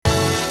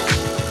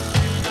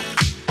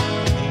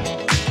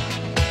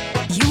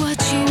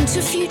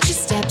to Future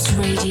Steps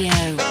Radio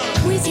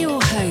with your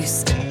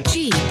host,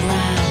 G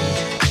Brown.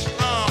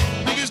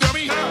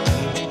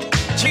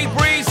 G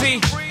Breezy.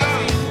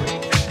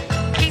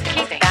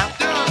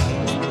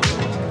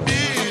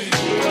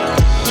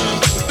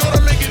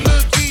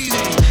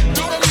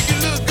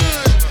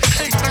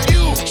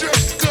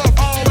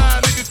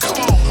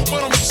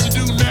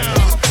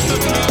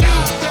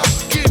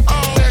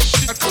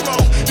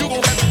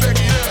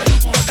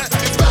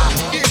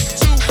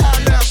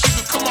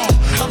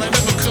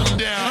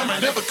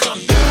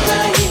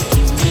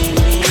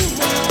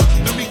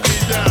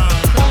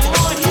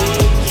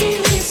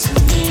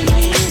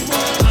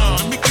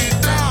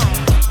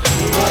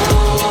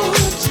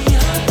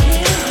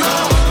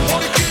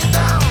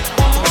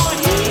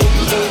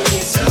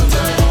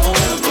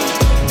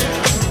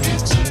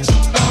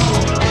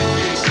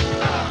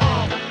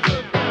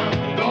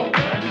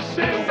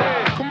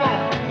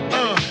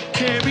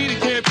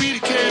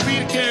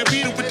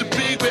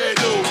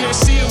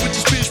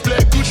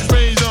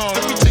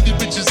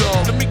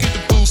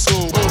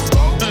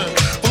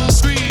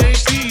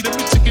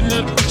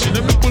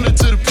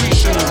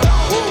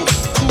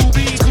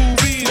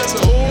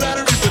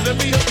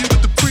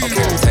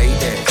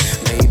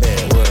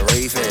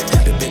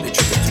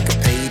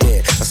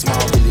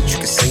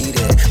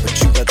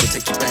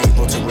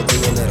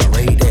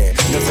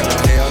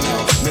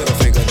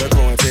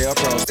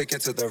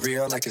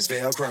 Like it's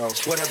Velcro.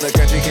 What other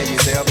country can you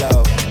sell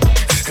blow?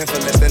 And for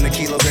less than a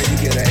kilo, girl, you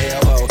get an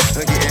elbow.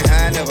 I'm getting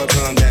high, never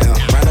come down.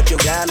 Round up your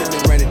guy, let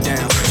me run it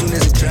down. Soon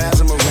as it drives,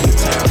 I'ma run to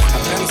town.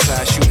 I'm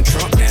fantasize shooting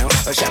Trump down.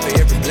 A shot for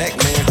every black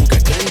man who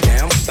got gunned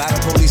down. By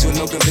the police with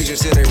no conviction,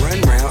 still they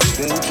run round.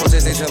 When we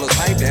protest, they tell us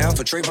pipe down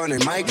for Trayvon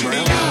and Mike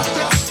Brown.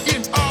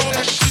 Getting all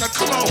that shit, now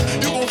come on,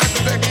 you gon' have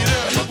to back it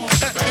up.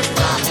 If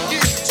I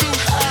get too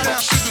high, now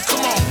sugar,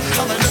 come on,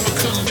 I might never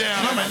come down.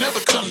 I might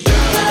never come down.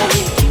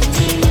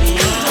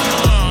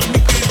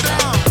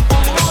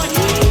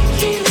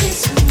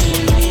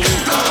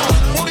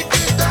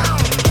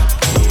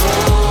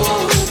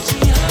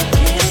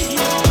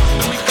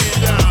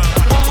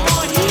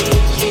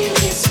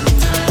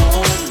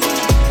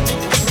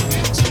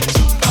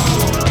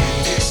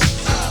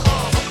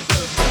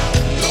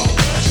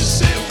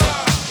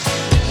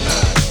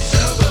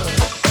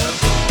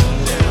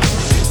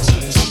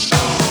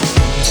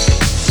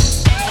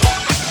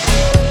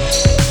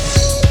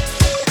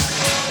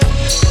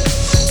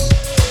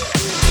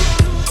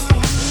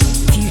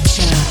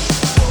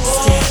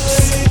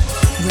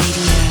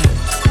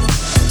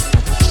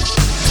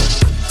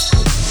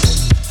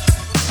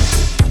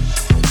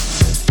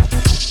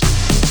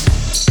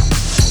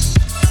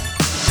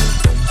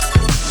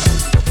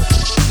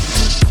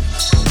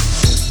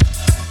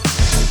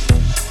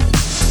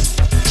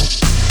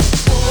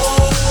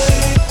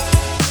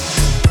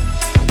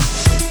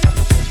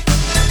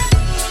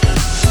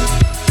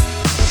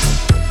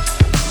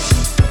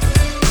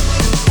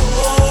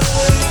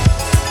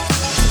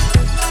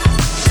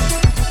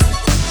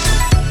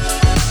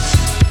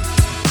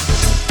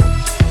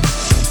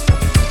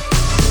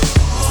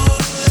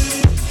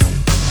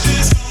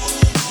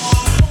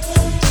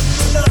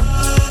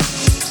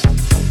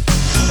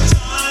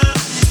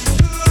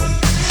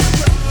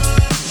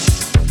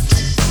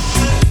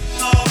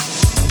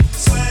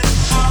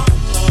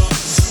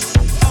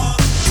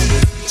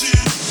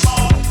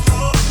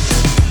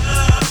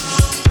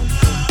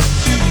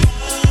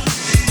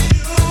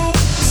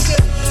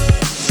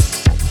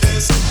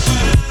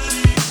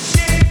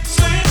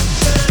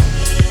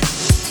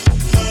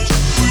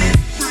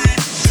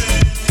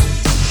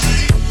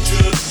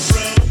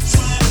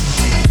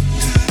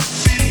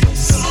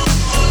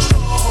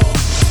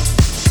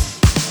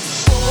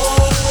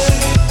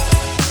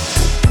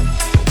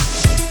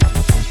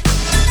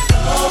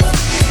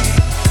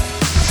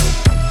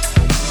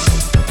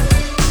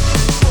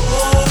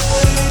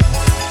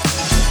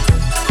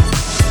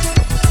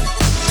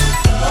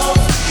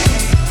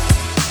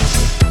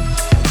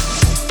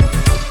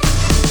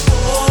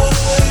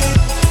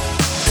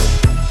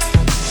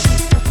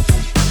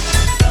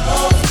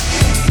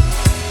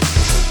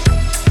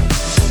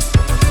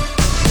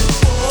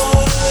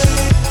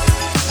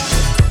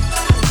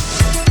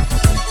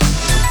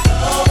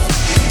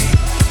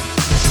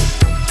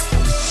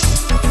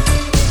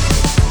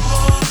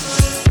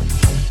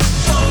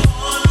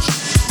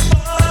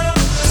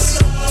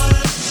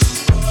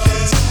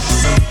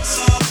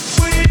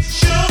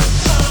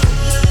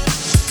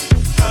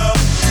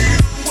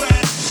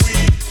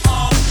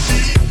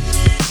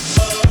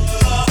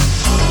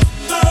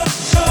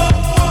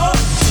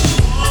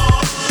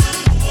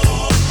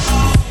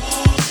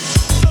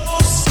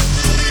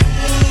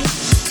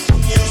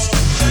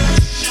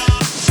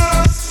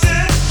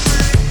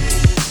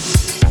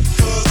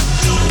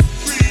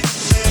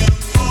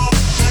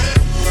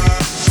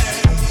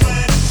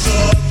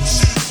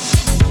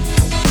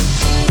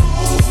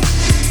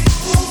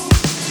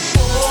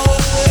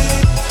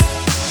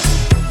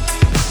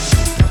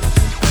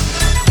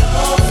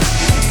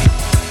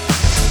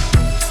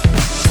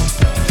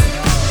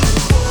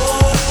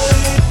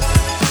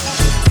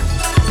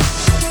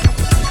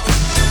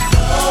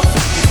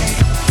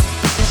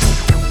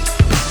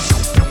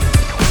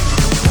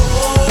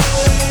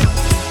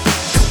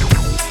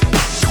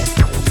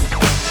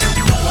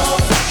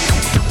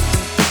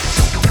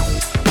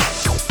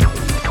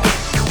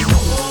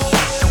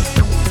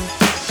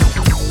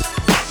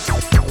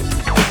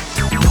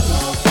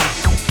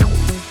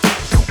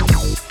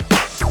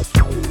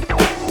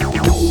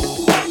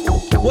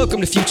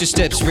 Welcome to Future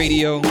Steps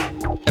Radio,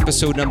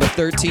 episode number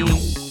 13.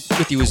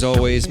 With you as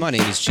always, my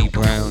name is G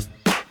Brown.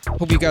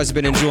 Hope you guys have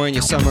been enjoying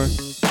your summer.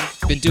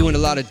 Been doing a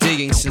lot of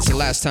digging since the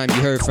last time you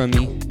heard from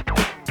me.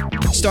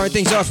 Starting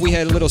things off, we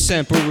had a little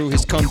Sampuru,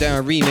 his Come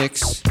Down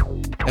remix.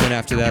 And then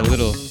after that, a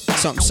little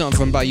something something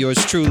from by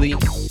yours truly.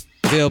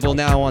 Available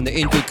now on the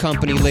In Good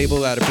Company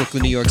label out of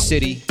Brooklyn, New York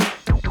City.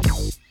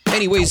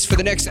 Anyways, for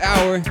the next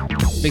hour,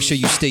 make sure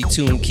you stay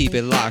tuned, keep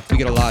it locked. We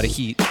got a lot of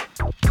heat,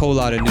 whole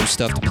lot of new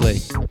stuff to play.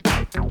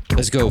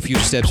 Let's go,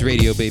 Future Steps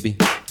Radio, baby.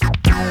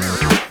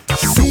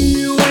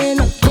 See you in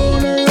a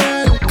corner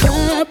at a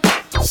club,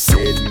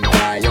 sitting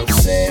by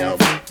yourself.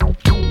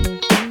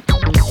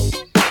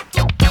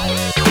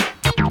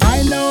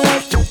 I know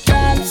that you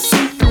got a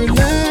secret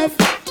love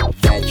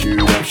that you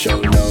don't show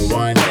no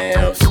one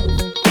else.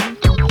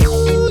 Don't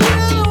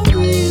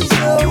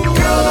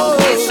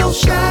be so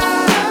shy.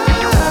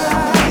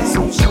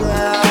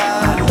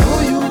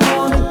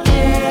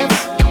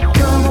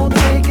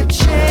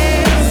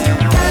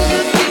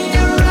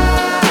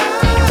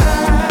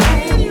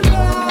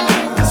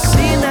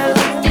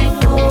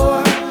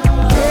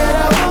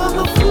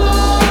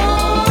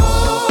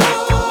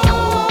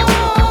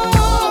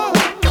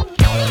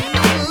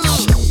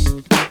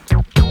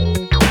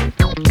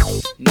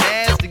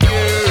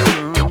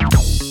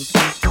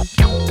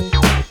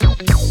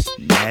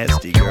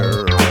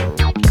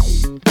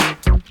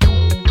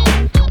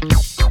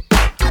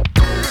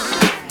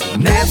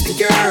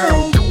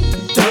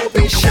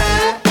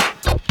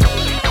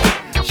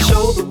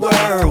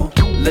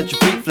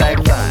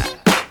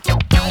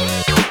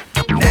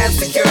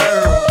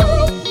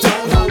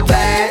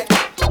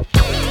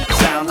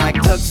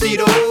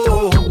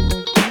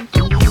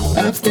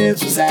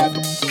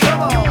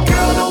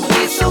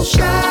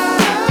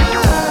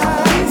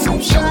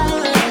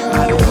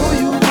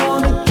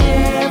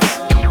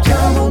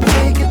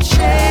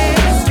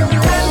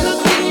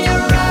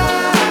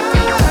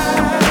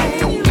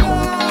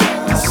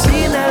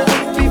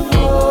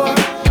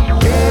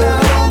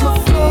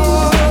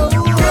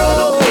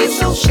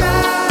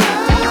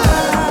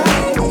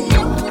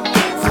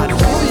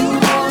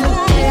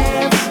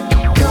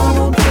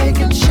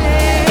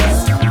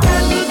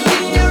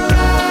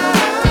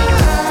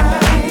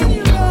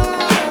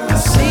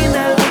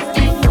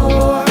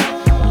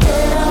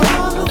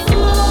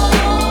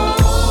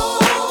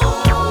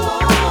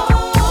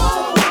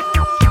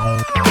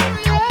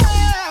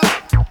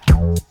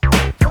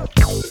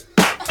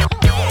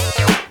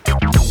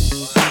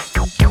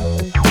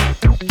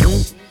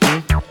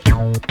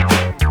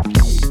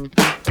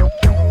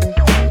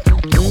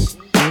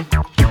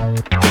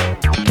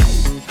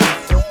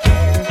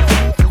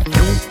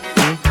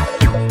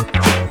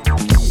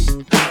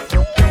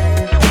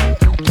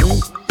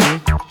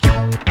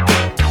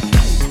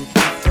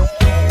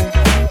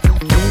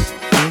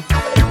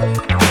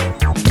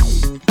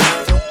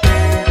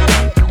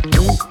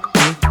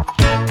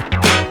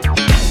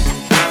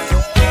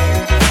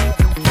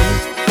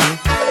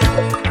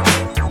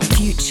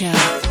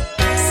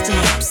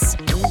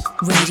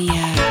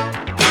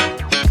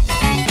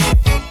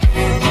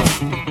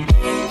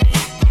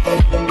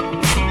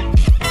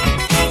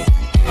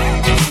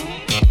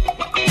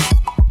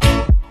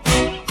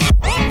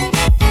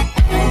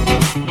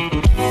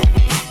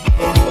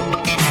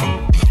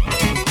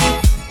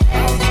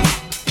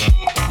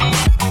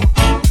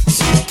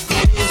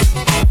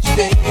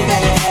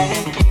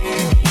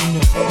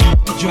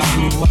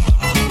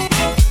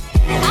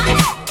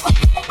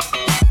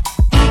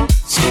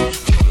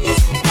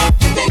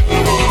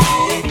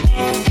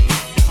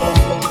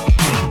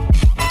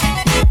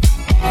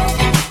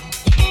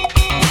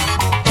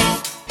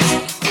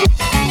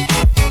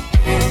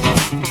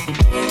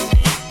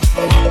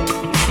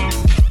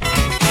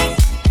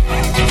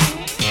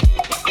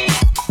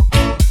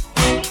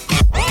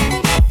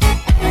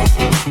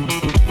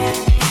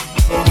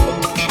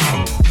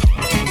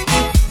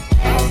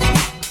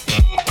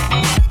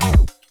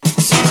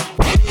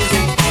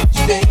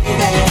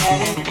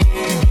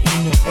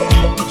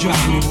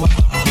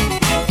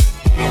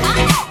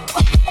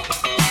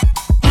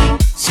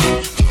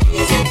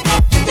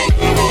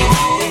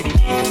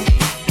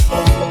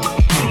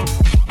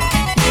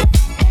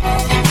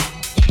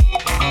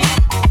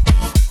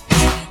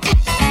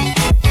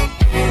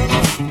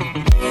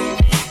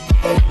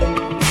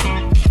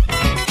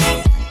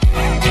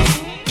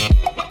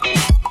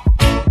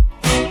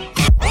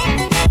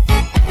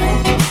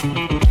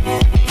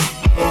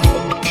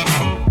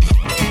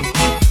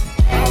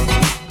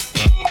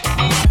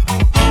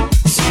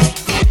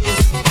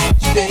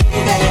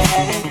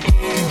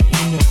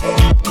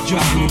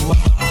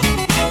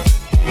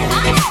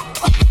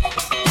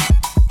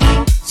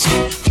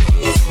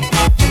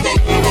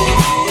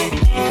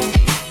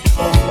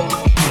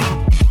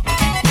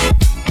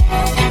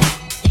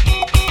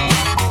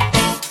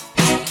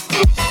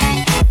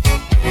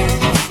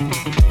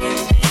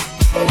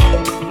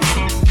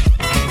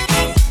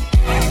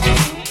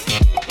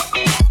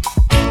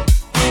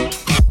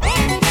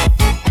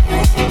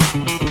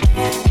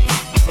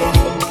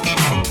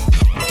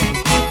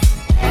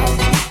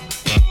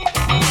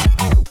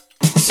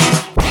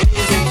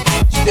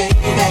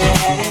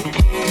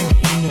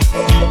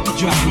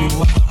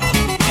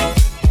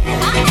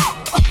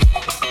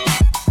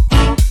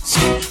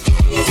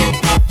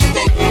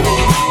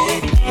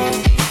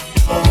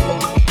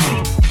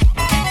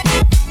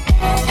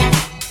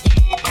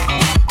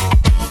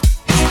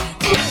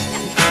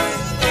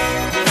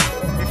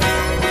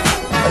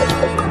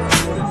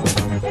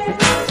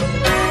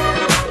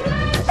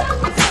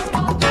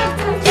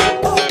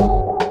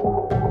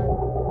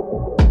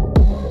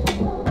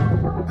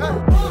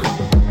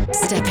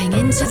 Stepping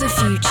into the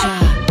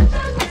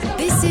future.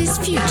 This is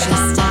Future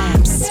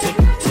Steps.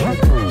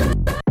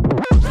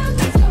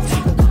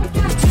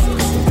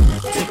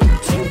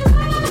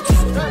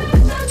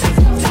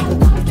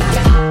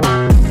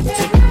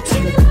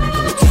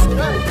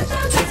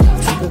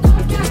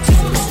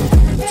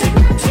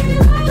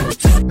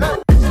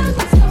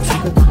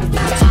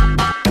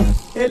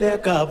 Ele é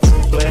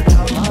caboclo,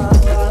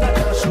 amada na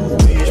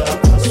cachoeira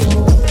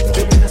passou.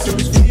 Vê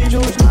seus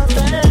filhos na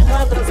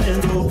terra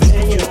trazendo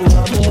bem o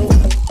amor.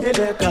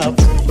 Ele é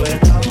caboclo,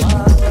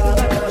 amada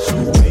na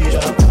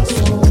cachoeira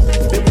passou.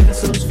 Vê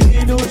seus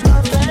filhos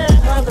na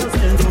terra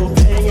trazendo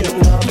bem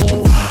o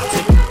amor.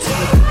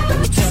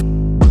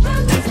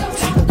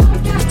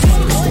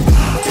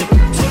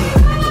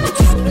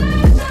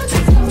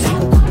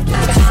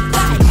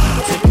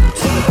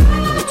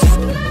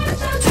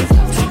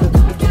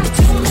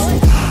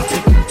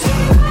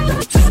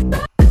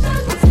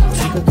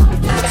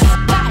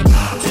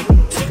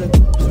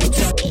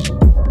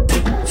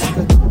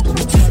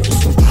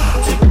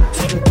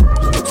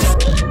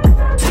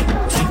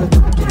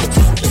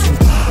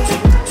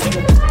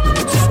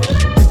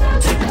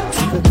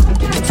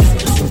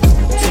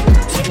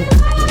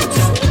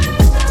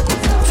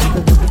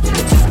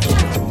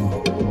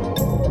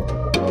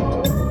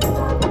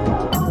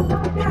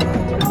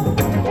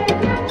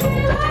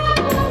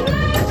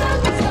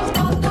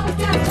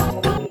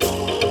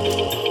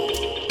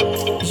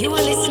 You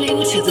are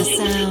listening to the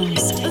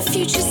sounds of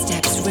Future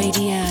Steps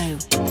Radio.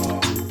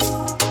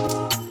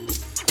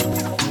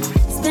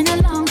 It's been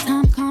a long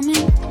time coming.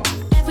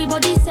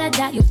 Everybody said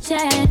that you've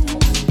changed.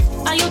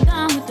 Are you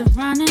done with the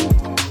running?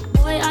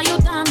 Boy, are you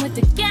done with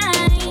the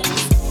game?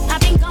 I've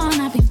been gone,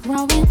 I've been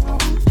growing.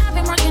 I've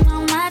been working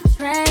on my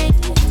trade.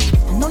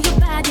 I know you're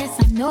bad, yes,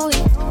 I know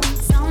it.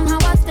 Somehow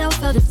I still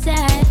feel the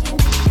same.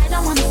 I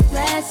don't wanna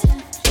stress you.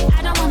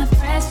 I don't wanna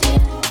press you.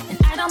 And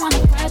I don't wanna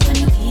pressure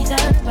you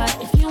either. But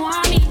if you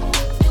want me,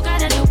 you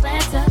gotta do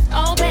better.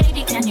 Oh,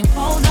 baby, can you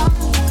hold on?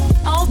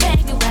 Oh,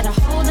 baby, you better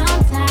hold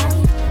on tight.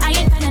 I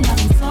ain't been in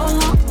nothing so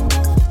long.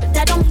 But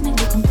that don't mean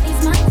that you can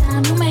waste my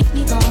time. You make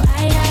me go,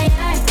 ay, ay,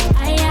 ay,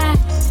 ay, ay,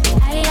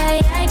 ay,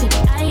 ay, ay, baby,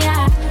 ay,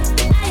 ay,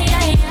 ay,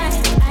 ay, ay,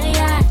 ay,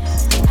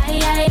 ay,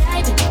 ay,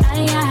 ay, baby,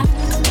 ay, ay.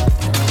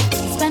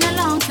 Spent a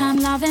long time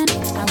loving.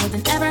 I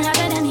wouldn't ever have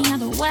it any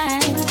other way.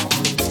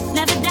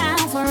 Never down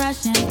for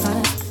rushing,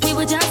 cause we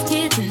were just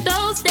kids in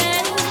those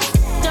days.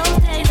 Those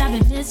days I've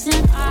been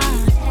missing.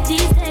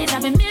 These days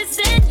I've been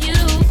missing you.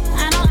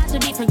 I know I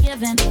should be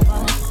forgiven,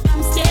 but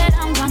I'm scared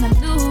I'm gonna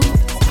lose.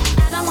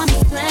 I don't wanna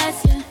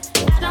stress you.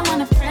 I don't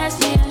wanna press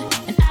you.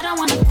 And I don't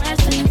wanna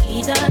pressure you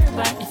either.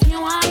 But if you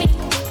want me,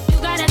 you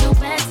gotta do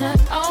better.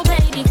 Oh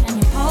baby, can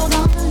you hold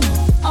on?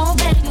 Oh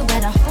baby, you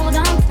better hold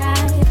on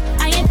tight.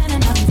 I ain't been in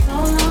nothing so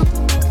long.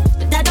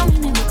 But that don't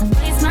mean that you can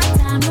waste my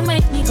time. You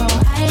make me go,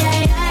 ay,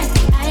 ay, ay,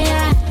 ay,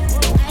 ay,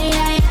 ay,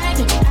 ay, ay,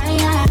 baby, ay,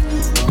 ay,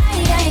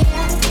 ay, ay,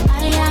 ay,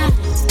 ay, ay,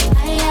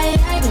 ay, ay,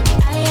 baby,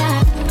 ay,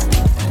 ay.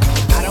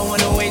 I don't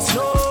wanna waste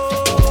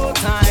no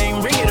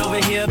time. Bring it over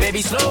here,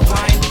 baby, slow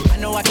wine. I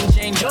know I can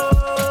change your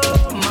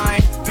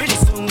mind. Pretty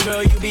soon,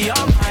 girl, you'll be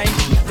all mine.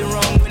 Nothing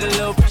wrong with a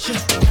little pressure,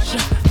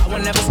 pressure. I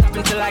will never stop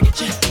until I get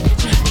you,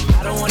 get you.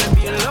 I don't wanna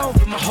be alone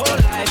for my whole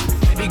life.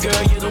 Baby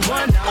girl, you're the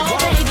one I Oh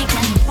want. baby,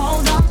 can you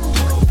hold on?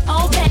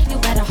 Oh baby, you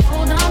better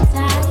hold on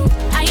tight.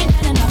 I ain't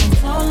been in nothing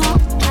so long.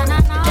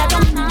 That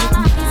don't mean that you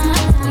can waste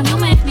my time. You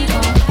make me go,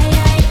 ay,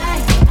 ay, ay,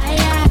 ay,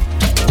 ay,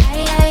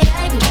 ay, ay,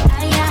 ay, baby,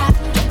 ay, ay,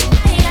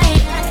 ay,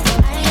 ay,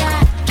 ay, ay,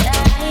 ay,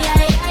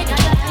 ay, ay,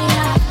 ay,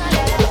 ay.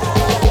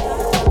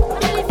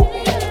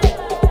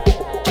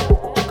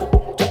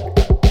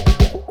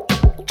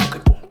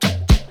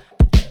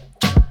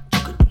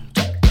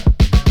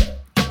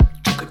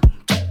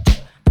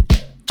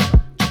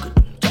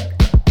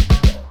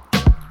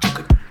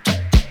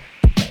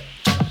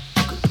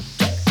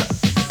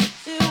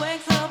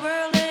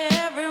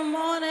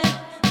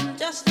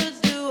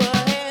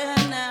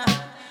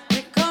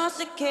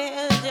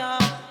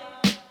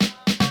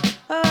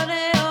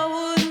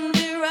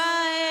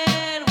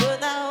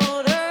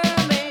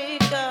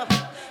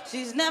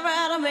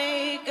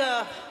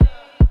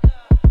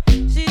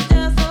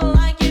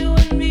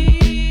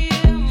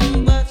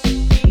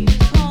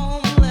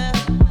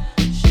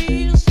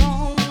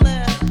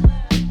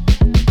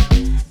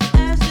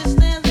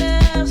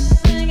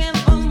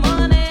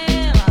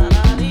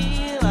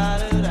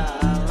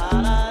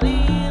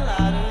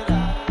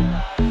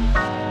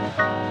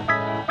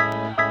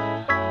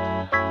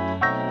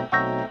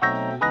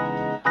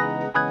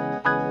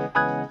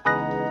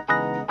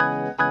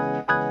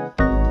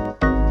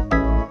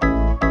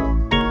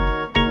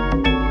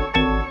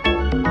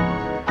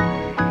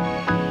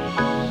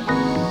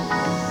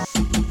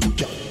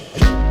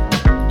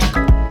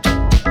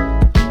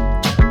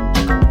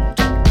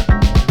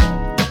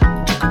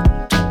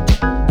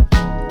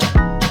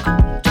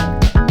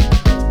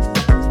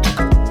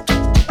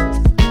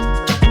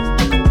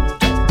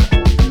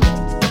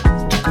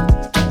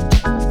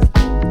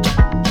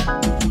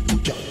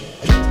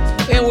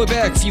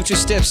 Future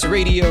Steps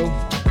Radio.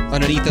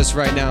 Underneath us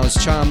right now is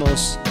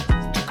Chamos.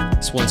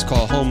 This one's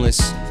called Homeless,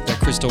 that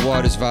Crystal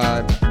Waters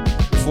vibe.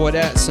 Before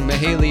that, some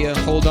Mahalia,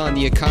 Hold On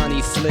the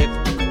Akani Flip,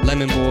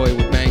 Lemon Boy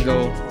with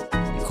Mango,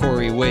 and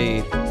Corey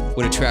Wade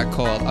with a track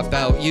called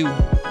About You.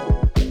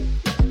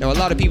 Now, a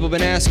lot of people have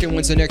been asking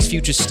when's the next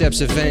Future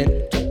Steps event.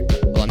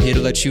 Well, I'm here to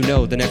let you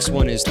know the next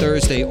one is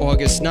Thursday,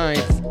 August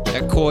 9th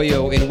at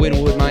Coyo in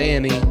Wynwood,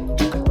 Miami.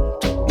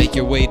 Make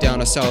your way down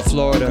to South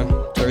Florida,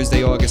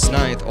 Thursday, August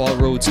 9th. All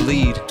roads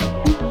lead.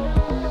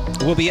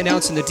 We'll be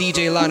announcing the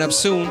DJ lineup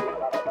soon.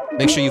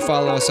 Make sure you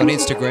follow us on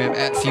Instagram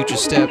at Future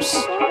Steps.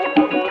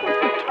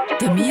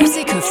 The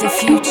music of the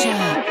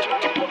future.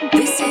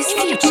 This is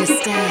Future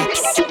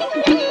Steps.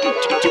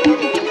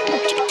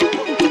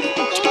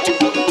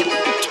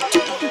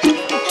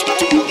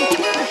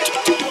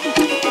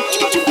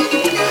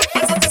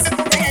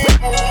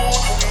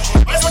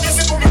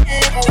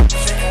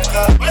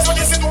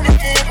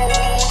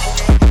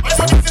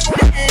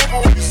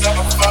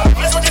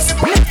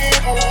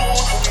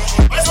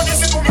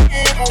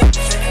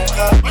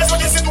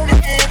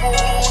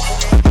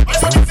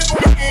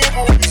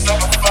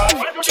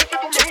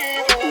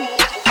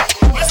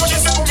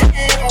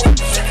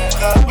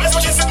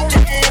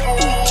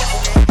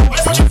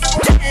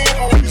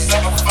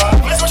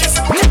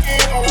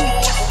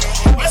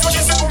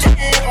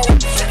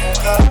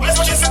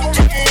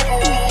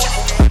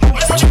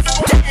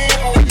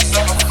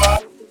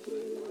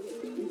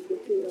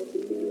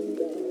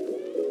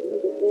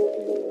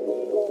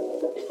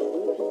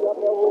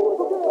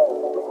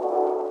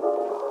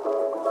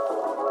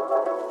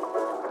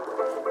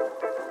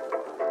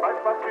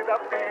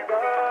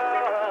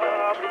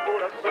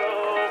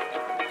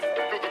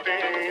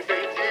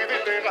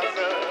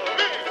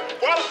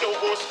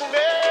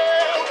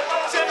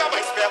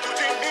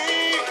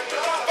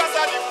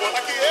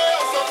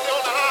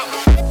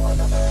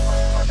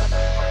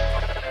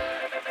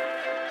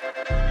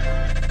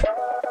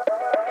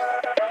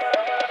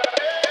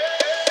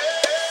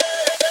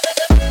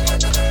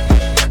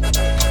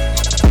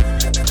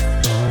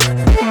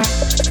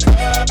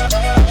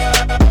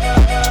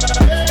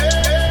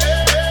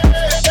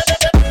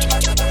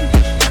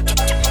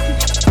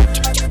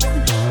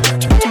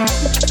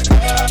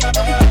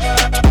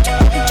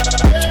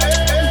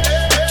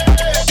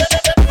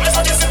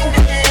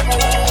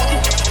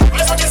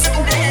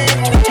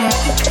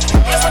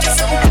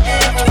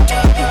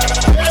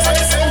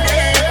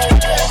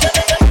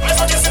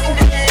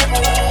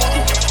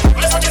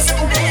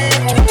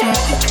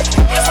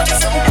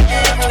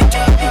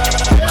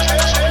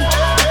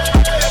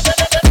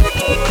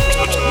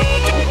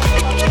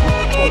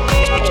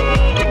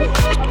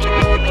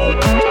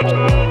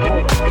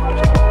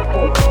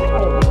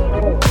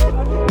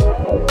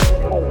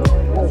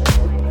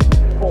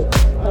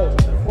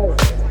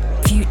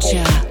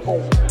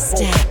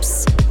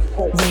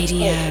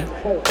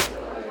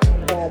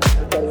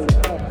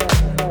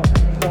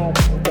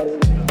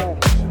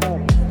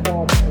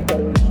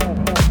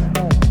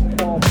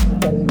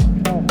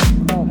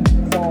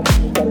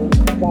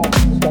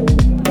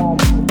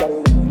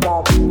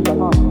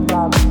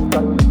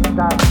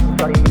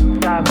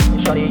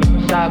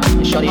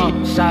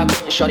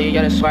 Shorty,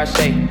 yeah, that's why I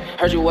say.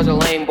 Heard you was a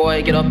lame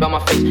boy, get up on my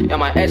face. And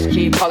my ex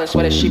keep calling,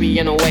 swear that she be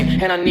in the way.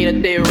 And I need a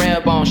thick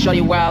red bone,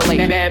 shorty wild late.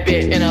 Bad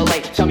bitch in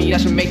LA, tell me I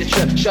should make the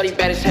trip. Shorty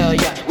bad as hell,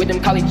 yeah. With them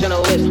college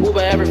journalists,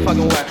 Uber every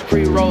fucking where.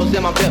 Free rolls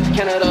in my bib,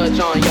 Canada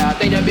John, yeah. I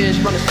think that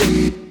bitch from the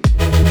city.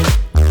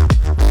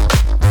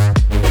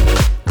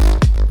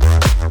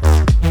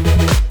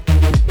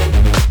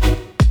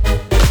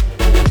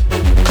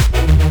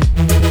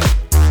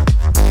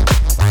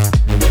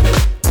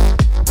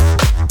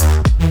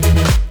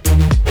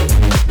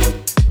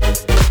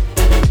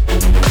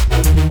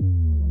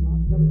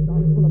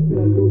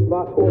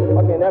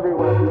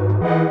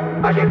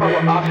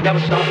 Never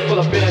stop, pull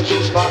up in a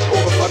juice box,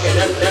 over fucking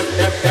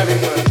everywhere.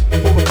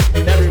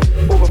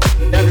 Over,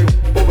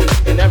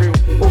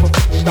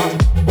 stop,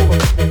 over,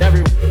 every,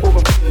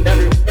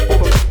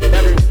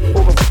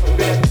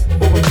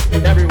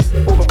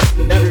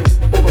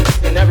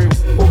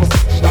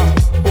 stop.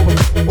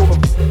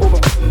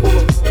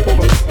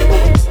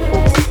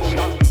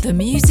 The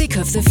music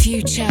of the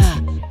future.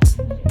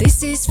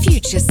 This is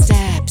Future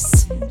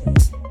Steps.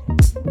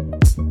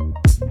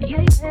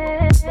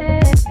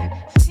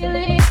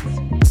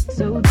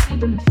 So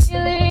deep in the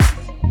feelings,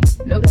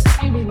 know that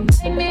you really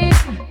like me.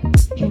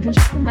 Can't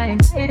control my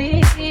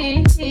anxiety.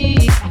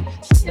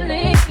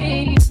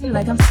 Feeling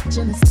like I'm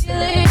touching the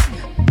ceiling.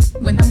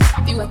 When I'm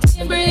with you, I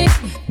can't breathe.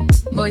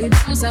 Boy, you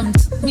do something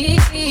to me.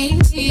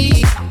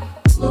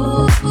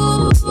 Ooh,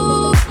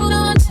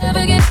 don't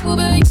ever get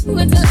over you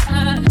until I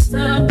find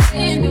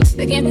something new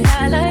that get me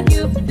high like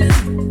you do.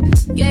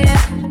 Yeah.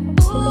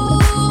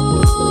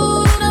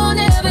 Ooh, don't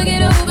ever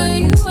get over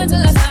you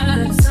until I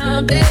find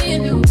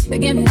something new that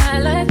get me high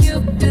like you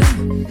do.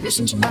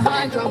 Listen to my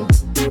heart go.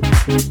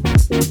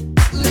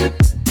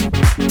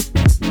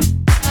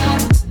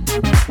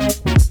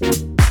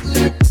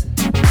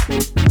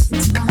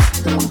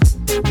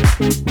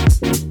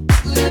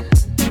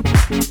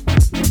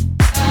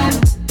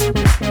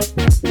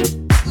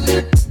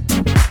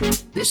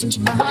 Listen to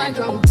my mind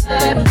go.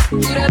 Get up,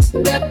 get up,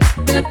 get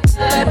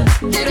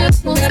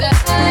up, move that.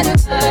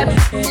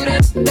 Get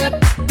up,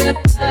 get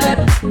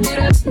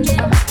up,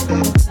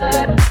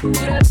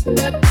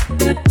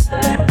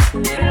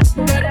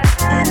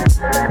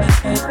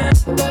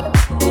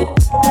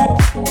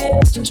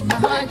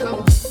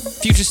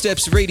 Future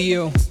Steps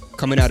Radio,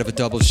 coming out of a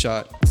double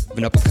shot of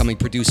an up-and-coming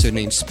producer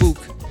named Spook.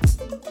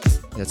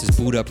 That's his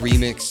Boot Up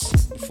remix.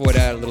 Before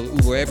that, a little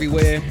Uber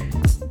Everywhere.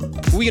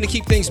 But we're gonna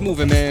keep things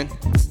moving, man.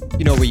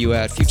 You know where you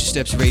at. Future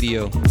Steps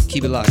Radio.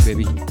 Keep it locked,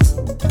 baby. Don't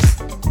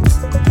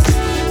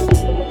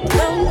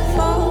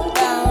fall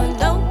down,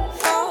 don't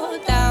fall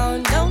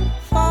down, don't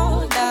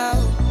fall down.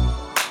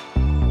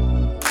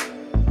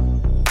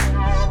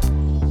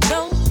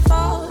 Don't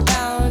fall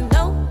down,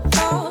 don't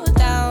fall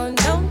down,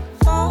 don't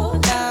fall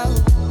down.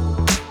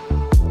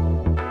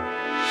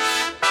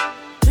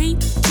 3,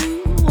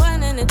 2,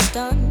 1 and it's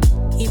done.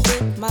 He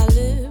bit my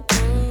lip,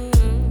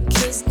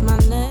 kissed my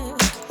neck.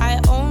 I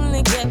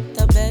only get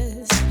the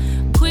best.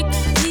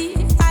 Quickly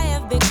I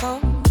have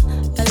become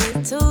a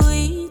little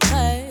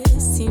weaker.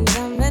 Seems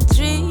I'm a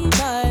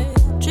dreamer,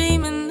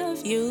 dreaming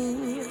of you.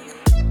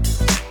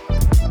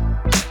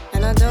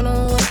 And I don't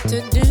know what to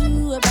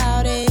do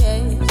about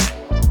it.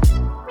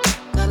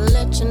 Gotta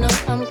let you know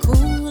I'm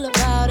cool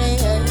about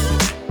it.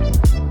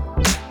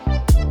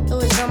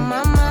 Always on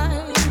my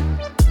mind,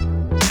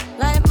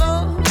 like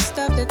most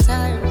of the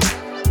time.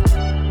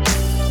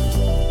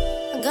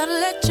 I gotta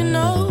let you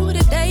know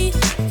today,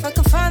 if I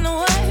can find a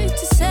word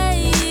to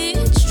say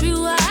it's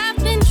true. I've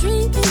been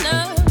dreaming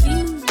of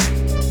you,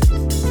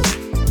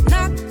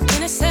 not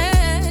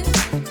innocent.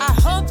 I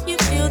hope you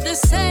feel the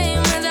same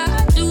as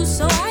I do,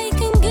 so I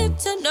can get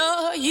to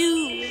know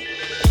you.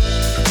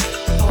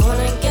 I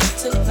wanna get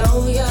to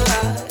know ya.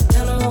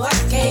 Don't know what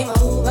came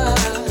over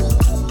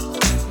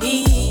me.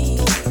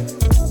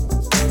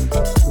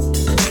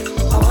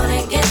 I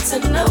wanna get to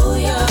know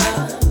ya.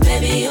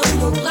 Maybe you'll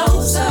move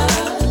closer.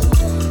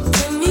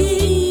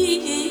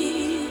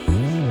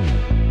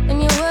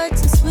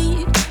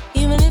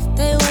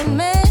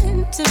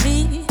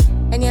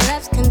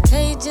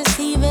 Contagious,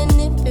 even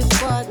if it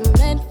wasn't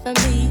meant for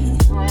me.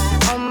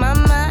 On my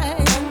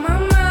mind, on my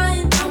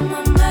mind, on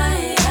my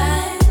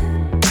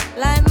mind.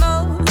 Like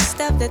most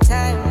of the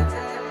time.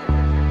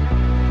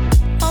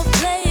 I'll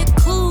play it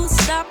cool,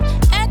 stop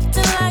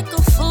acting like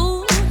a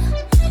fool.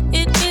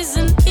 It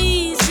isn't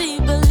easy,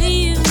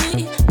 believe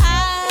me.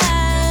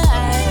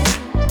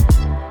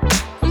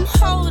 I'm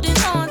holding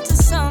on to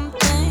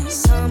something,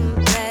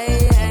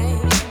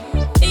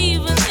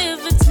 even if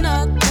it's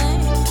nothing.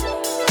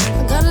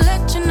 Gotta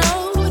let you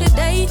know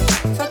today,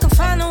 if I can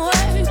find a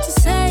word to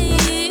say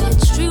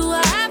it's true.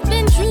 I've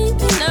been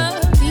dreaming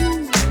of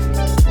you,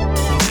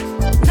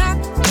 not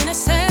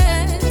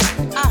innocent.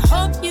 I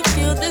hope you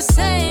feel the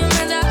same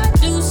as I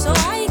do, so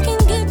I can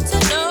get to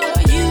know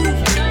you.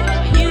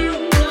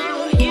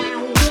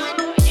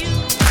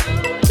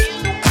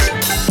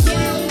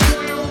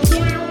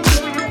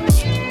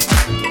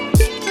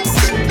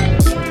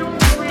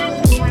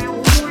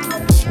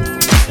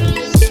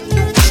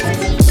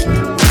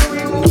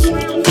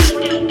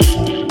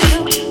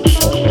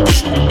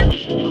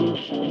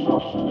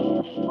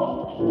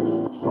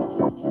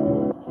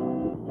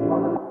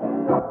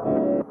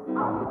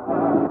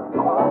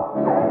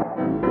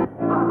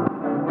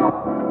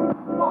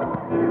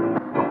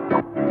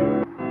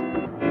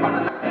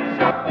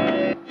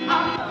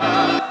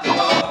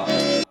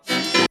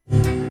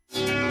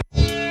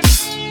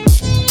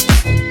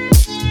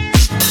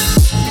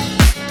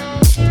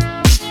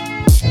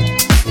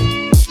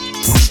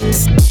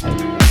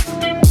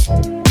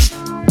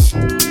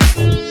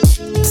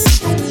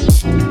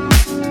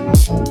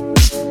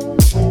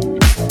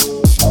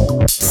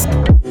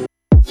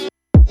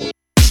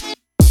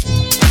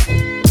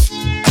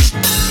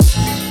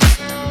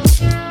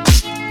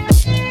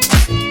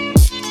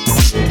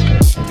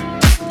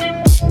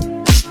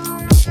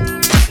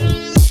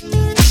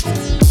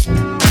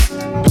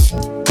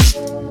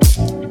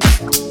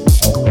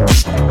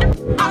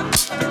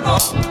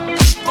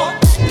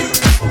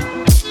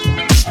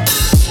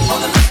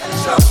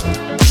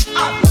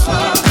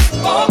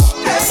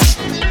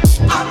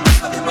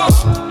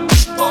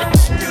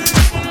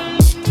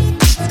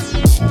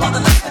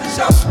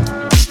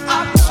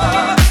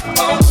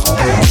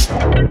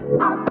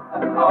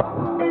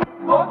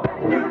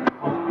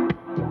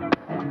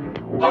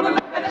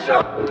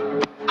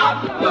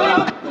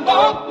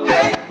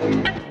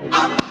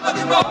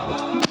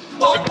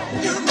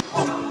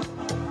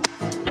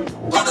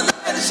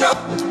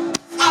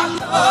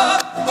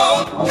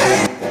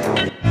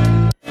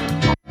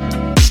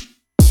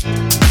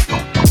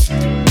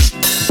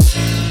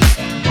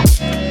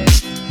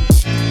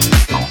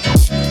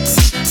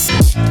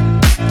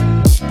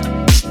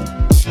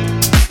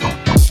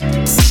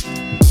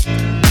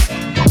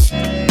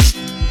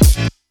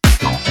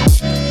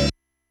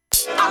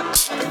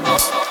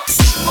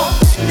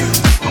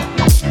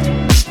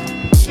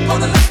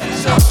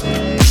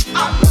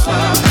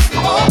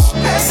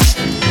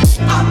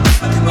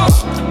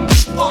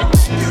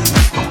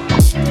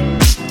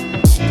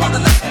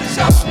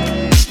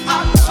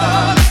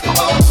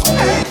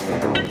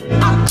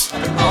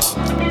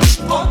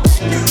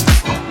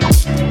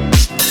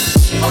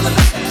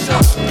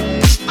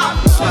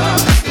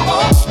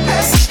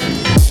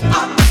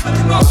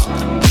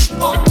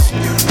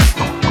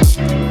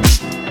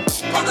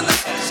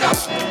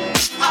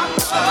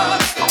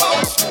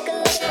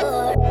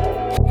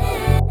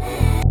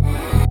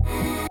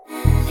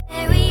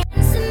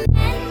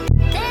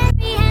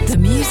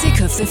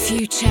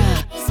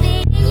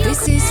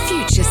 This is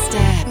Future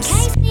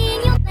Steps.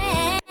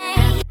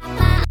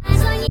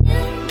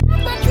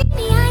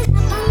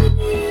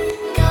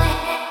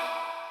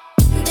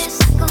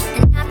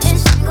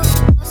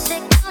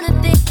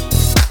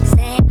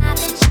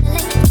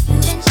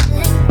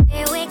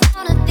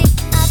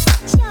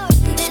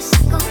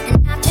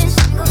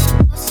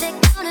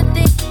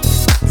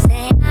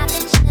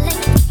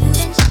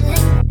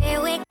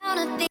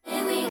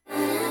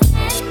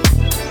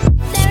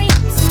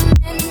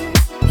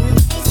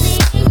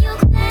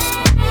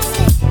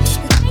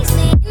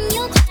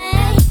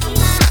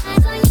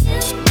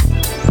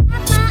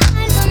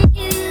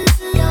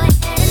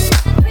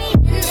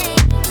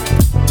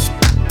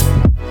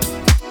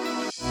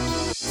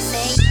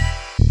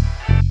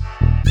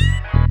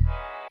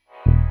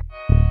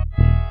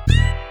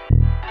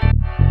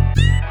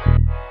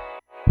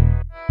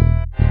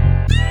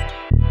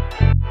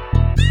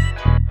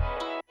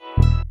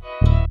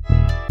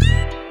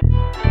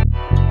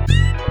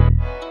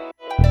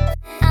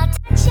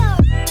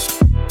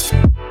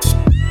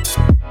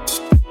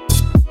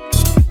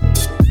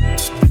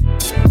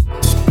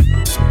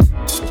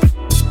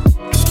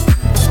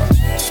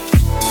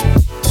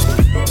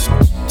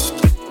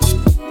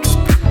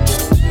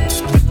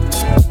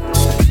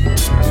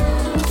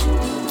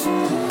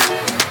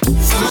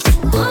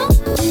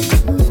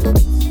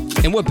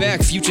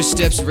 Back, Future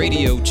Steps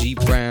Radio, G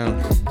Brown.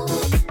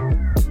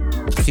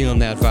 Feeling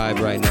that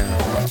vibe right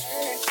now.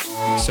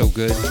 So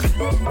good.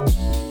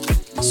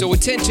 So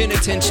attention,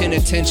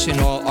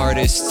 all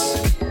artists,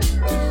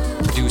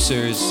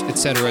 producers,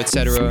 etc.,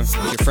 etc. If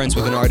you're friends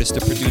with an artist or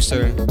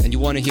producer and you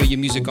want to hear your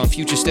music on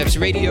Future Steps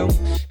Radio,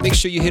 make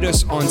sure you hit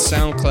us on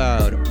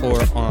SoundCloud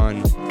or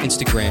on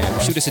Instagram.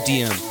 Shoot us a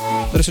DM.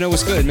 Let us know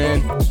what's good,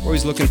 man. We're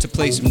always looking to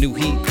play some new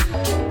heat.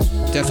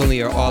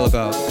 Definitely are all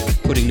about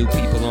putting new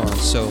people on,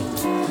 so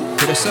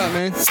hit us up,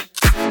 man.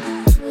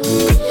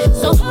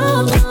 So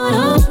hold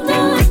on,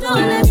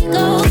 don't let me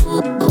go.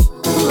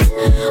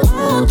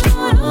 Hold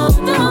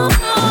on.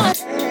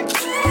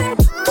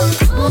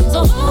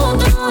 So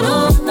hold on,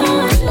 don't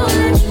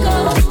let me go.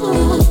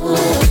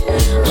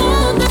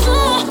 Hold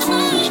on.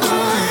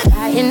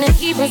 Trying to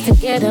keep us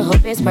together,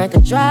 hope it's worth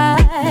a try.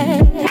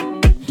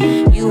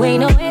 You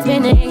ain't always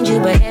been an angel,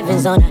 but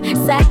heaven's on our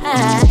side.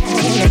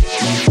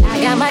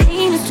 I got my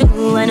demons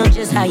too, I know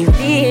just how you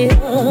feel.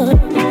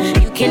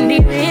 You can be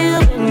real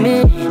with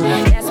me,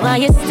 that's why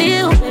you're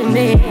still with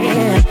me.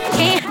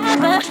 Can't hide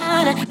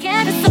behind a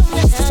canvas on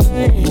the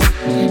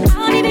time. I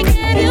don't even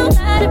care if you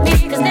lie to me,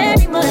 cause there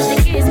ain't much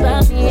that gets by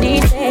me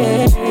these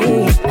days.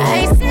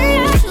 I say I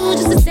do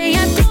just to say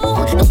I do.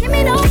 Don't give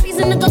me no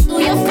reason to go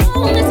through your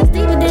phone. This is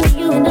deeper than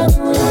you know.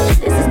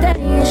 This is that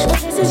issue,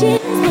 this is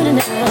years, but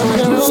enough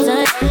knows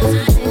I.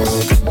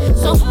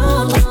 So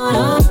hold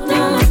on,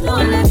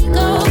 don't let me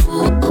go.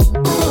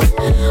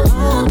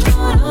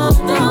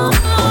 Hold on.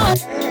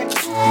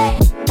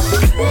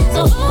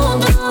 So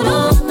hold on,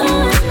 don't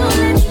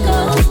let me go.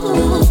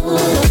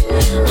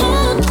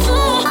 Hold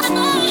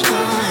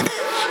on.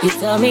 You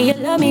tell me you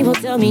love me, well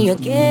tell me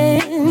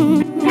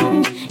again.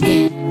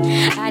 Yeah.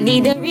 I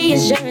need the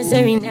reassurance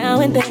every now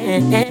and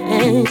then.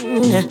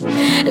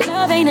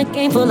 Love ain't a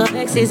game full of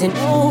X's and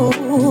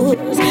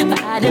O's,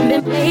 but I done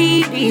been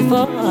played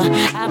before.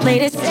 I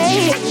played it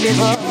safe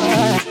before.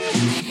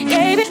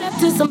 Gave it up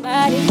to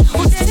somebody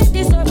who didn't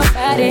deserve my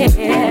body.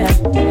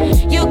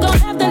 You gon'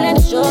 have to let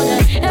it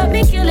shoulder, help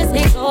me kill this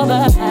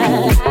hangover. I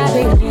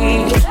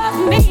believe you love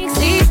me,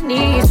 exceed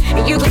needs,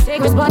 and you can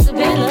take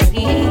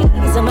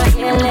responsibilities of my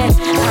healing. I'm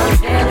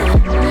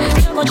feeling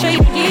you gon' trade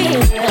the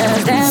years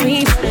that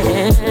we put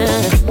in.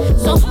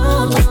 So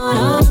hold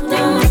on,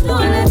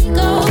 don't let me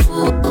go.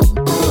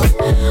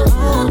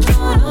 Hold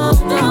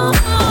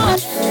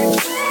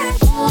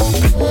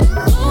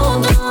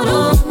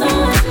on, don't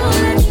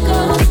let me go.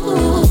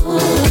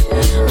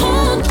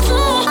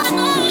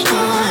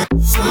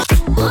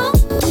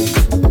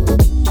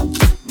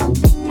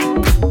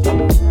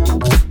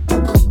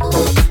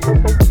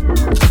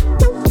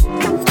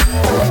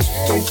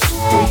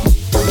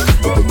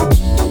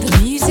 The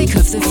music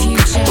of the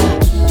future.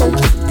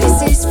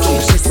 This is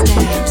Future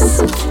Steps.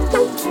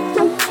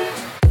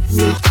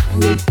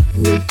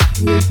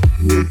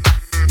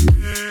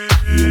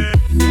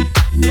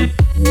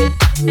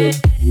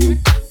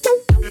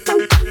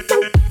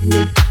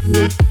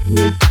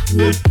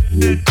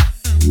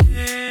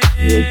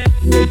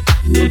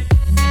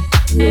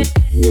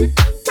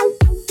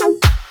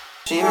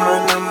 She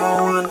my number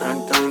one, I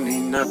don't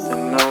need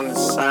nothing on the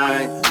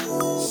side.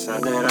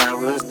 Said that I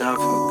was done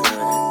for good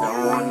and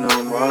don't want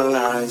no more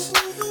lies.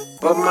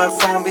 But my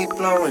phone be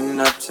blowing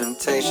up,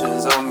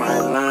 temptations on my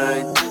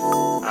line.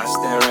 I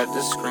stare at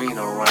the screen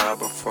a while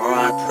before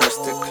I press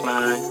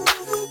decline.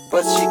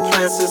 But she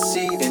plants a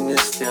seed and it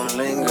still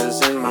lingers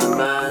in my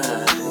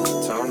mind.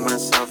 Told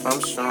myself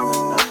I'm strong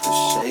enough to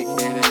shake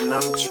it and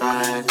I'm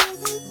trying.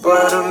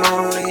 But I'm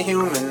only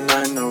human,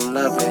 I know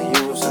love and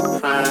use a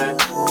crime.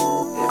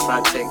 If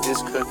I take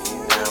this cookie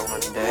now,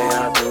 one day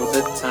I'll do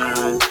the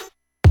time.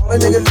 All a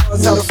nigga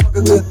knows how to fuck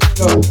a good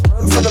thing up.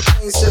 Run from the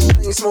pain, sip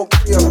lean, smoke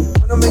Creole.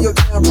 When I'm in your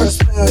damn down, press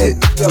down, hit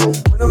me up.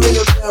 When I'm in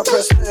your down,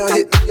 press down,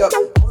 hit me up.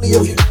 Only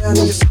if you down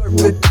and you slurp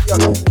it me up.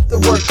 Get the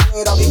work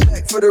good, I'll be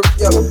back for the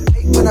re-up.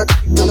 Hate when I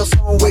creep in the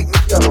phone, wake me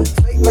up.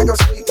 Fake like I'm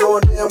sleep,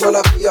 going down while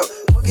I be up.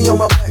 Monkey on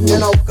my back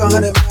and I walk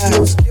 100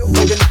 miles. Still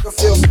make a nigga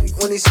feel fake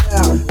when he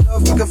smile.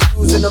 Love be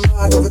confused in the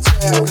mind of a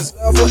child. Cause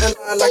love wouldn't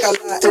lie like I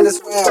lie and it's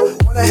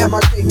wild. Wanna have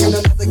my cake and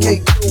another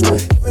cake too.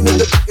 Even if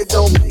the nigga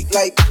don't make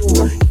like you.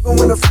 Even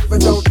when the flavor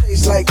don't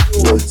taste like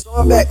you. So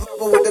I'm back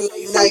moving with the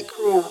late night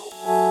crew.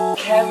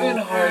 Kevin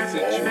Hart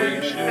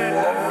situation.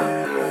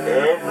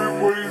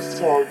 Everybody's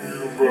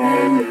talking about it.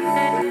 We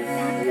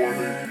want to hear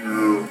from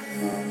you.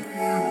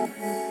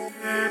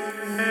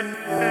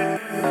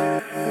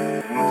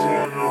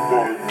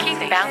 Keep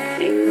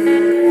bouncing.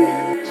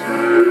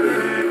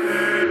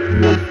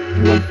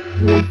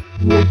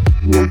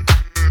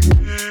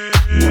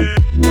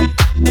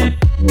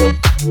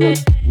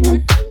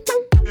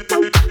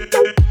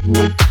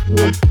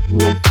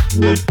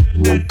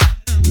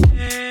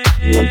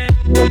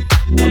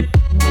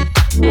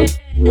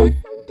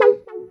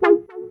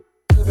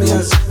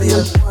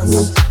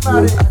 I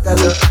got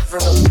the from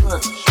the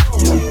front.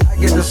 I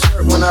get the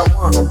skirt when I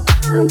want. I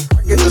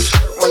get the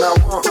skirt when I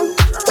want.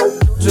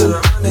 To the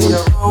honey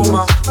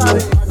aroma. My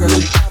girl,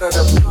 she got a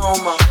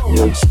diploma.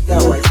 She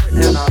got white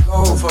written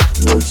all over.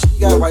 She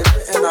got white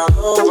written all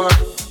over.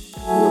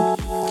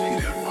 He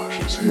didn't wash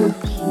his hands.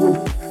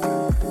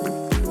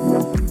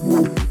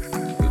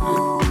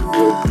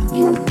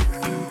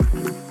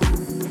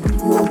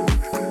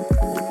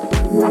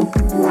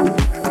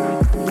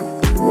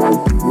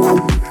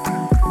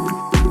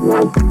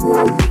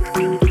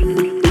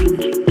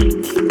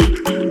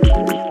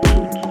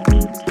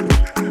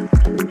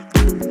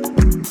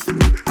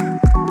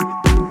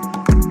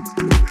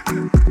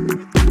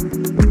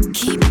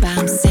 Keep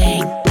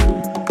bouncing.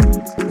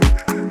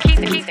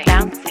 Keep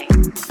bouncing.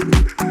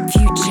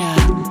 Future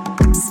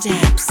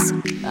steps.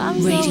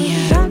 Radio.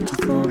 Back to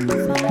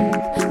 45,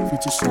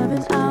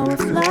 57-hour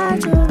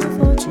flight or a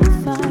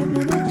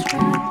 45-minute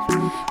drive.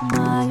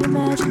 My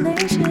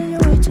imagination,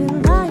 you're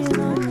waiting, lying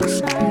on your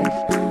side,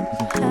 with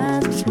your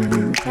hands between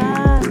your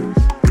thighs.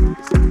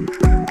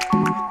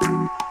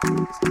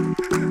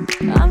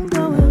 I'm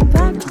going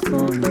back to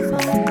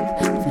 45,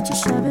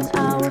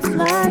 57-hour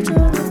flight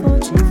or a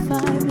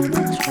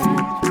 45-minute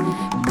drive.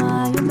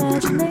 My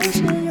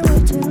imagination, you're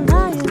waiting,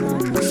 lying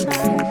on your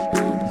side,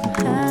 with your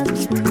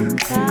hands between your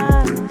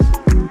thighs.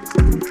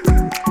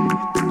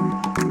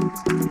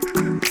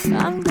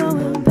 I'm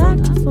going back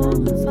to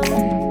 45,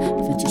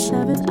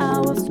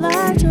 57-hour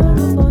flight or a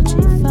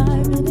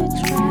 45-minute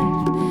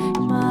drive.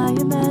 My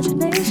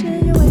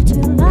imagination, you're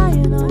waiting,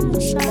 lying on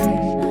your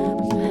side,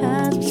 with your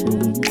hands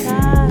between your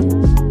thighs.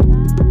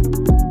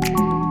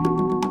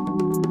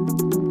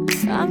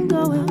 I'm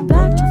going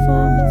back to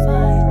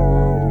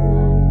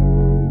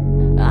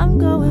 45. I'm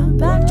going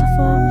back to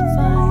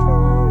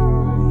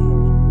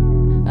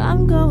 45.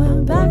 I'm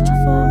going back to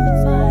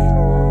 45.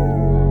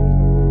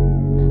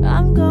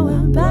 I'm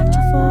going back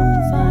to 45.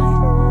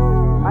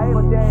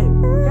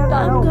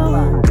 I'm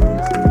going.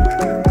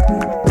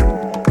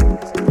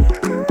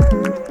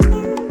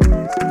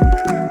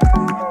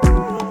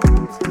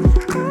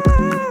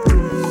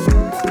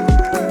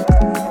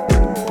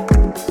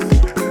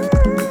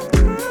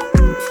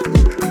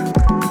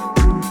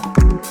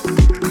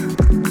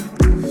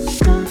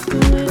 Stop the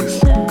way you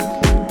say,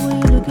 when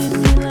you look at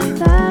me like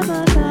that,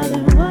 my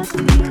darling, what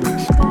do you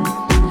expect?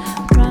 I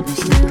probably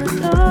still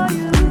adore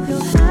you with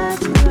your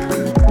hands around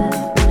my neck,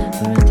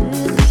 but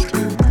this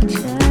time I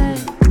check.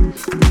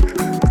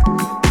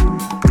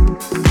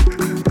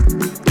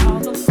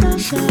 Although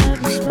fresh out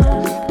the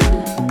spot,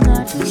 and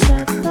I just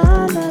had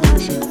thought that I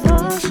should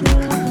force you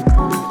like a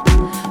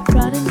moth.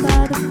 Riding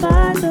by the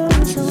fire, though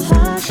it's so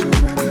hot, she's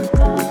on the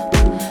block.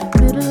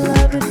 Middle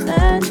of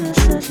adventure,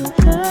 such a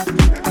hurt,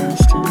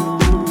 it's too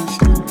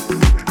slow.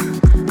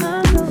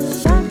 I'm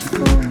going back to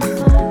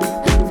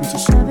 45,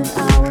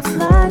 57-hour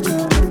flight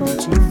or a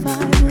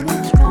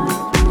 45-minute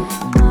drive.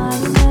 My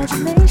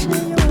imagination,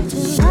 you're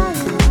waiting,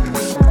 lying on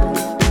the side,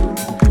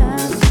 with your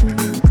hands between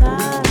your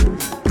thighs.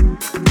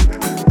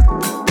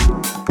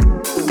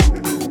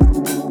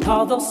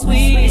 All those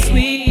sweet,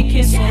 sweet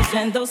kisses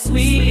and those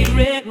sweet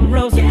red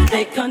roses,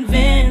 they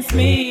convinced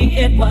me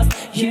it was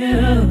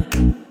you.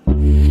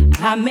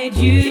 I made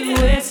you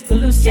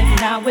exclusive,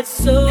 now it's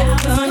so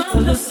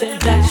conclusive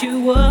that you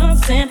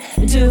wasn't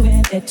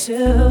doing it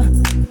too.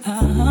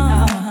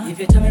 If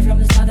you told me from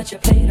the start that you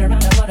played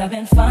around, I would have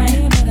been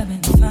fine,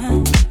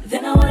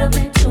 Then I would have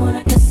been too, and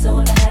I guess I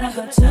would have had a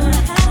good time.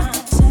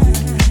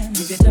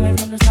 If you told me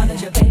from the start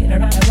that you played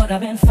around, I would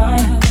have been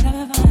fine,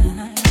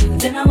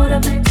 Then I would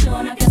have been too,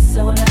 and I guess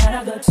I would have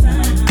had a good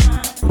time.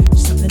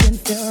 Something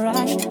didn't feel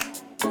right,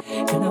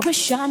 and I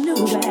wish I knew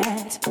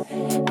that.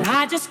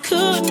 I just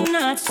could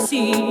not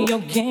see your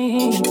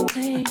game.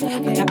 I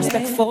got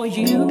respect for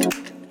you,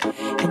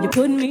 and you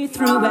put me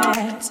through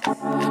it.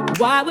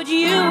 Why would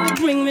you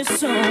bring me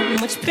so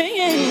much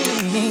pain?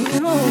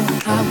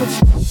 Oh, I would.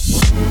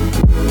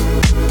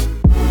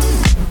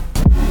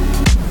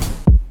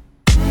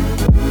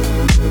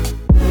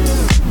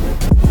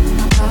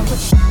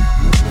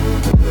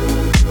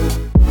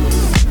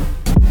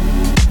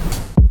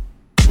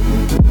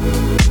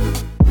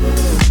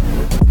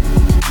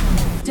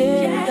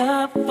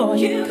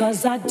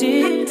 'cause I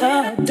did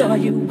adore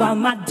you while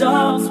my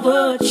dogs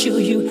would chew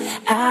you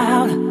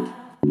out.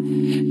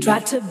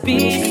 Tried to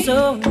be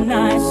so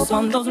nice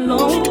on those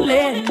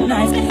lonely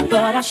nights,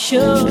 but I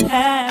should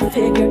have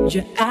figured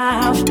you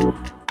out.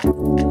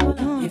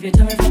 If you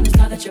told me from the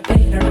start that you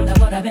played around, I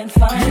would have been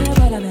fine.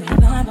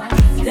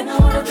 Then I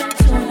would have been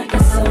too, and I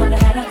guess I would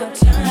have had a good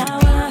time.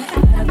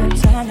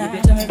 If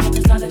you told me from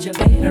the start that you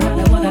played around,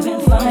 I would have been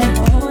fine.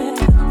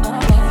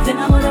 Then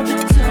I would have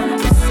been too, and I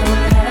guess I would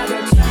have had a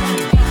good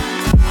time.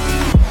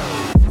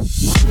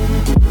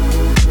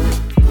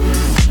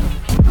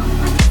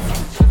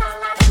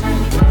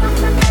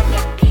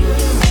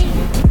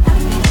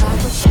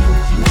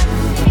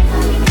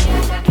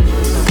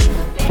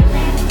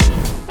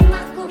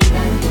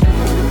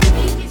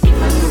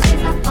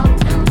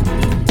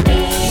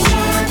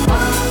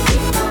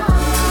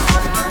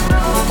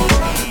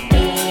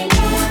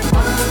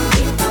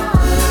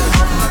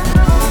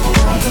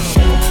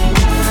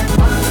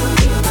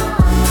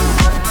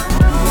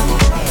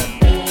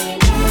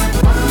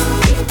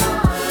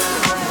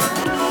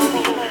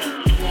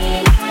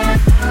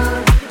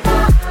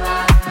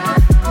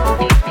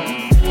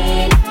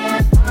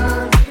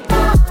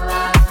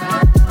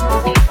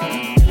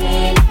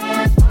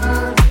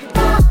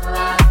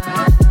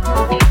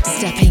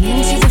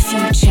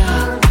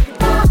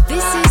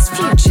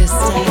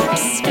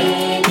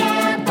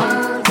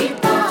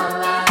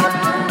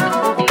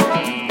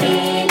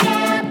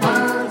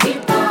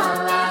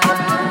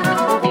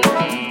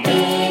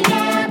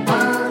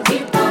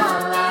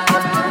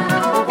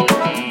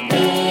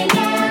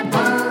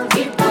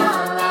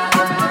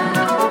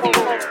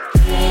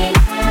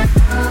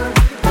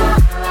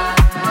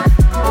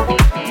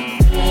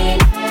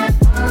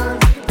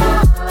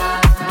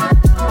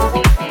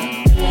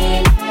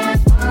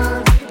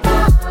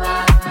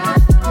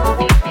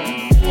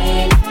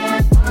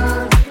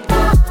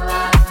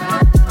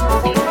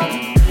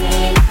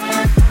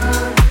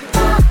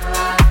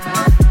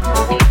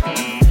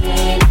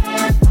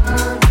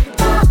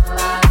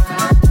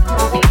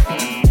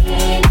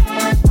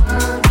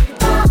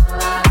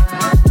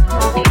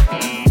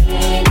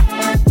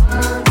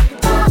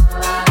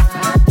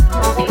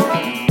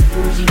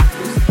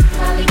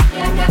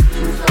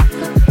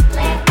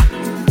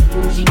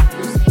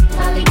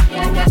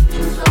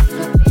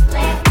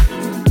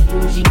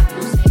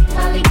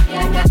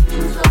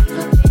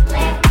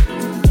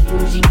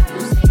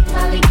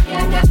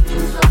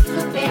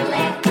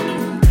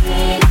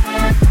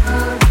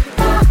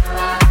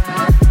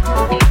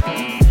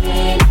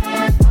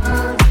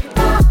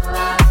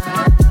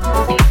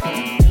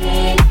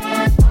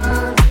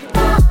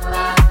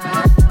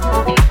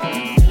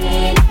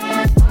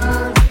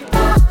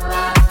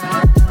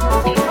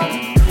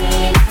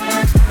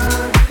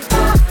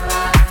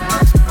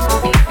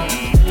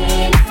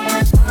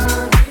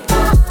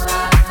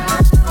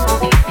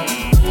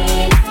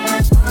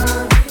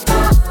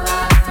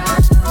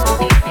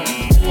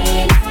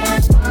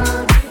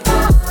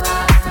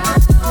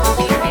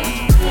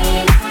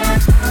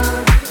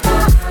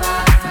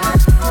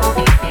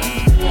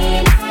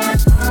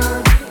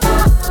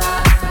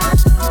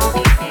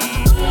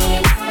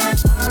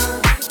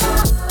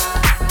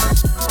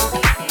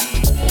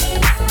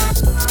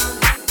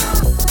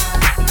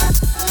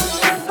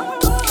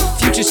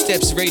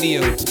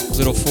 Radio,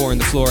 little 4 in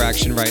the floor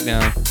action right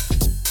now.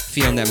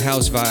 Feeling them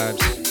house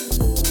vibes.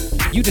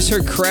 You just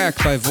heard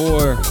Crack by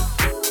Vor,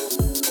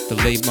 the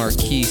late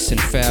Marquise and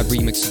Fab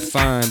remix of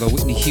Fine by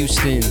Whitney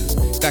Houston.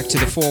 Back to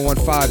the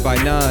 415 by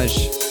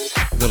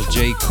Naj, little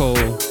J.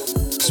 Cole,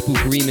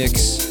 Spook remix,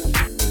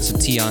 some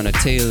Tiana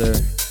Taylor,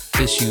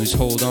 Issues,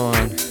 Hold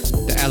On,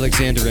 the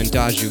Alexander and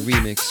Daju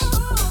remix.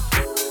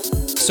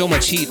 So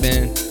much heat,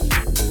 man.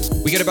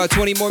 We got about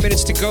 20 more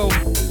minutes to go.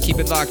 Keep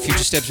it locked,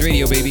 Future Steps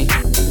Radio, baby.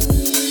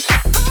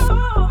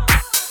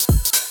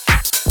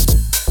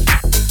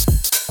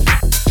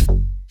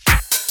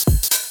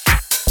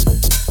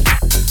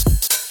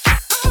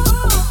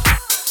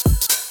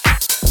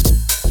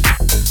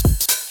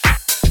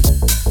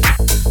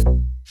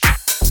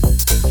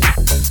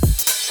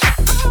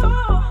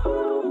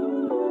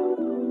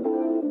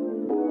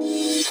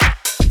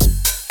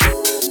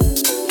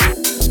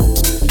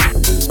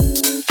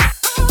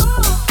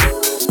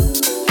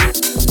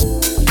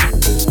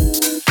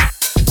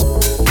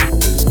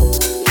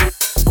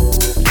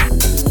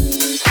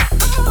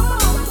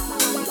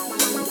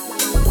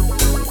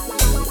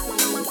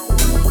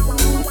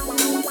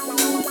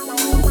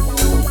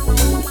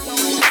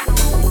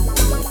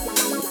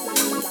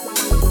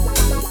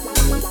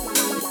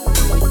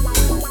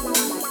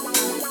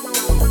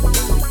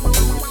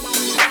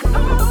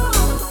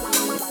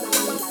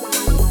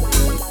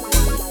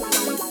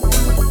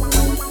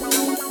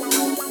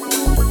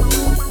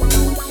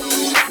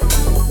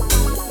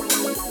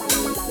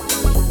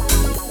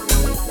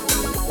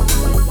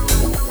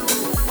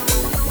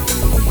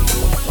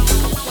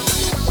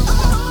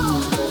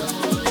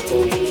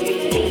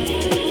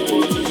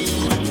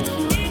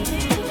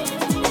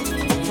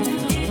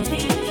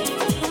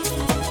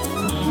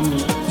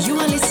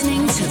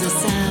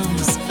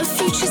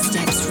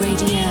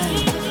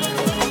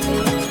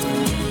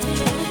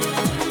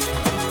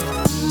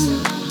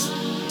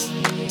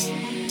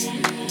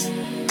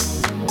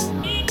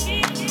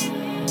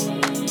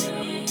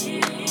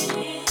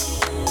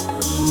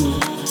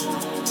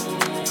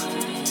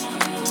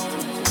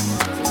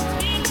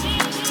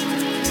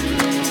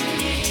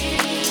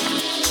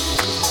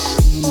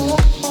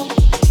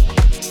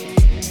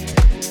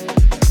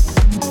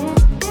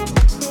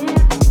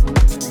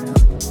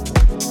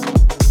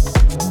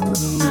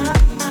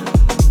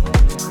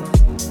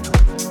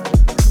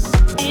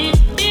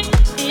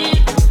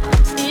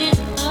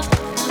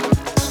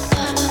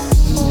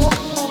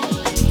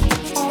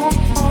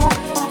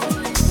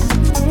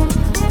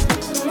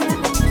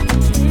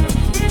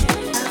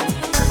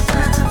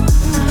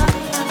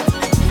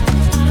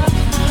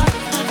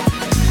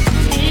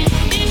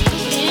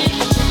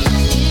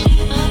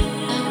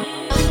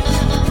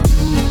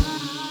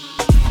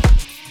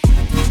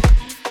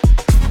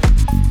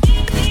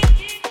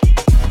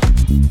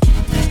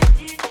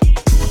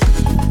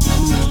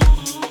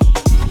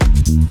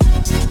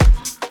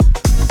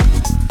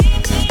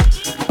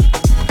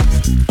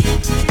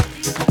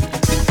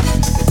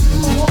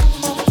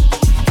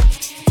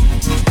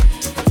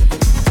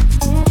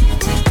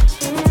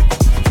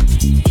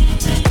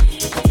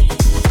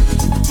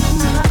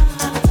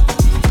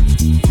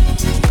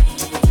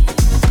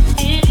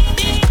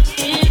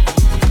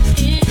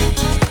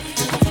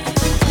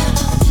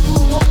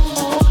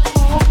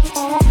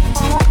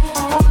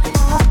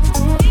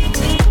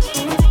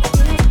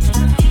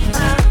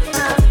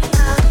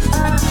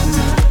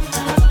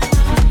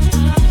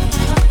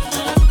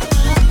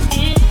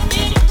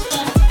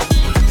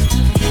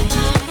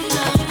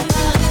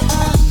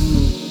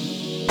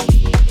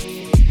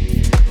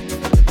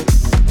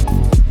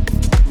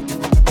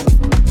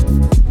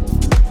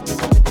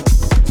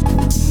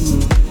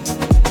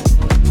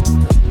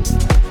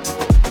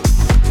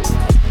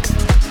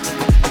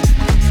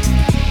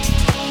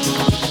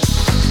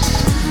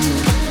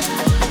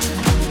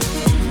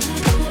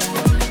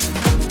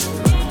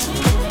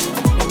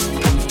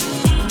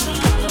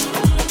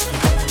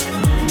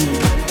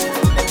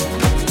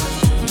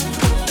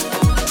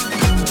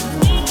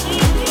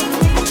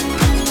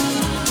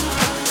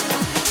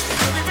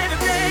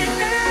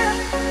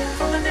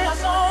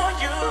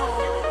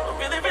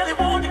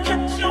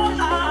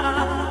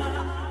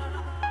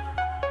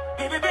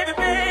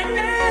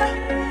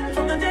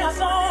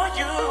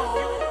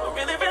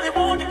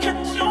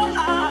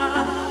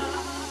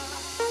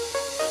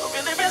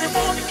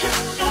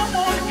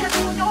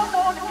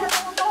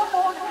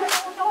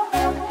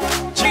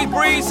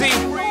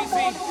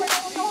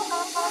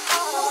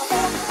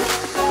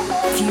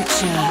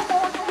 future.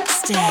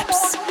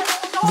 Steps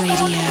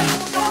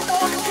Radio.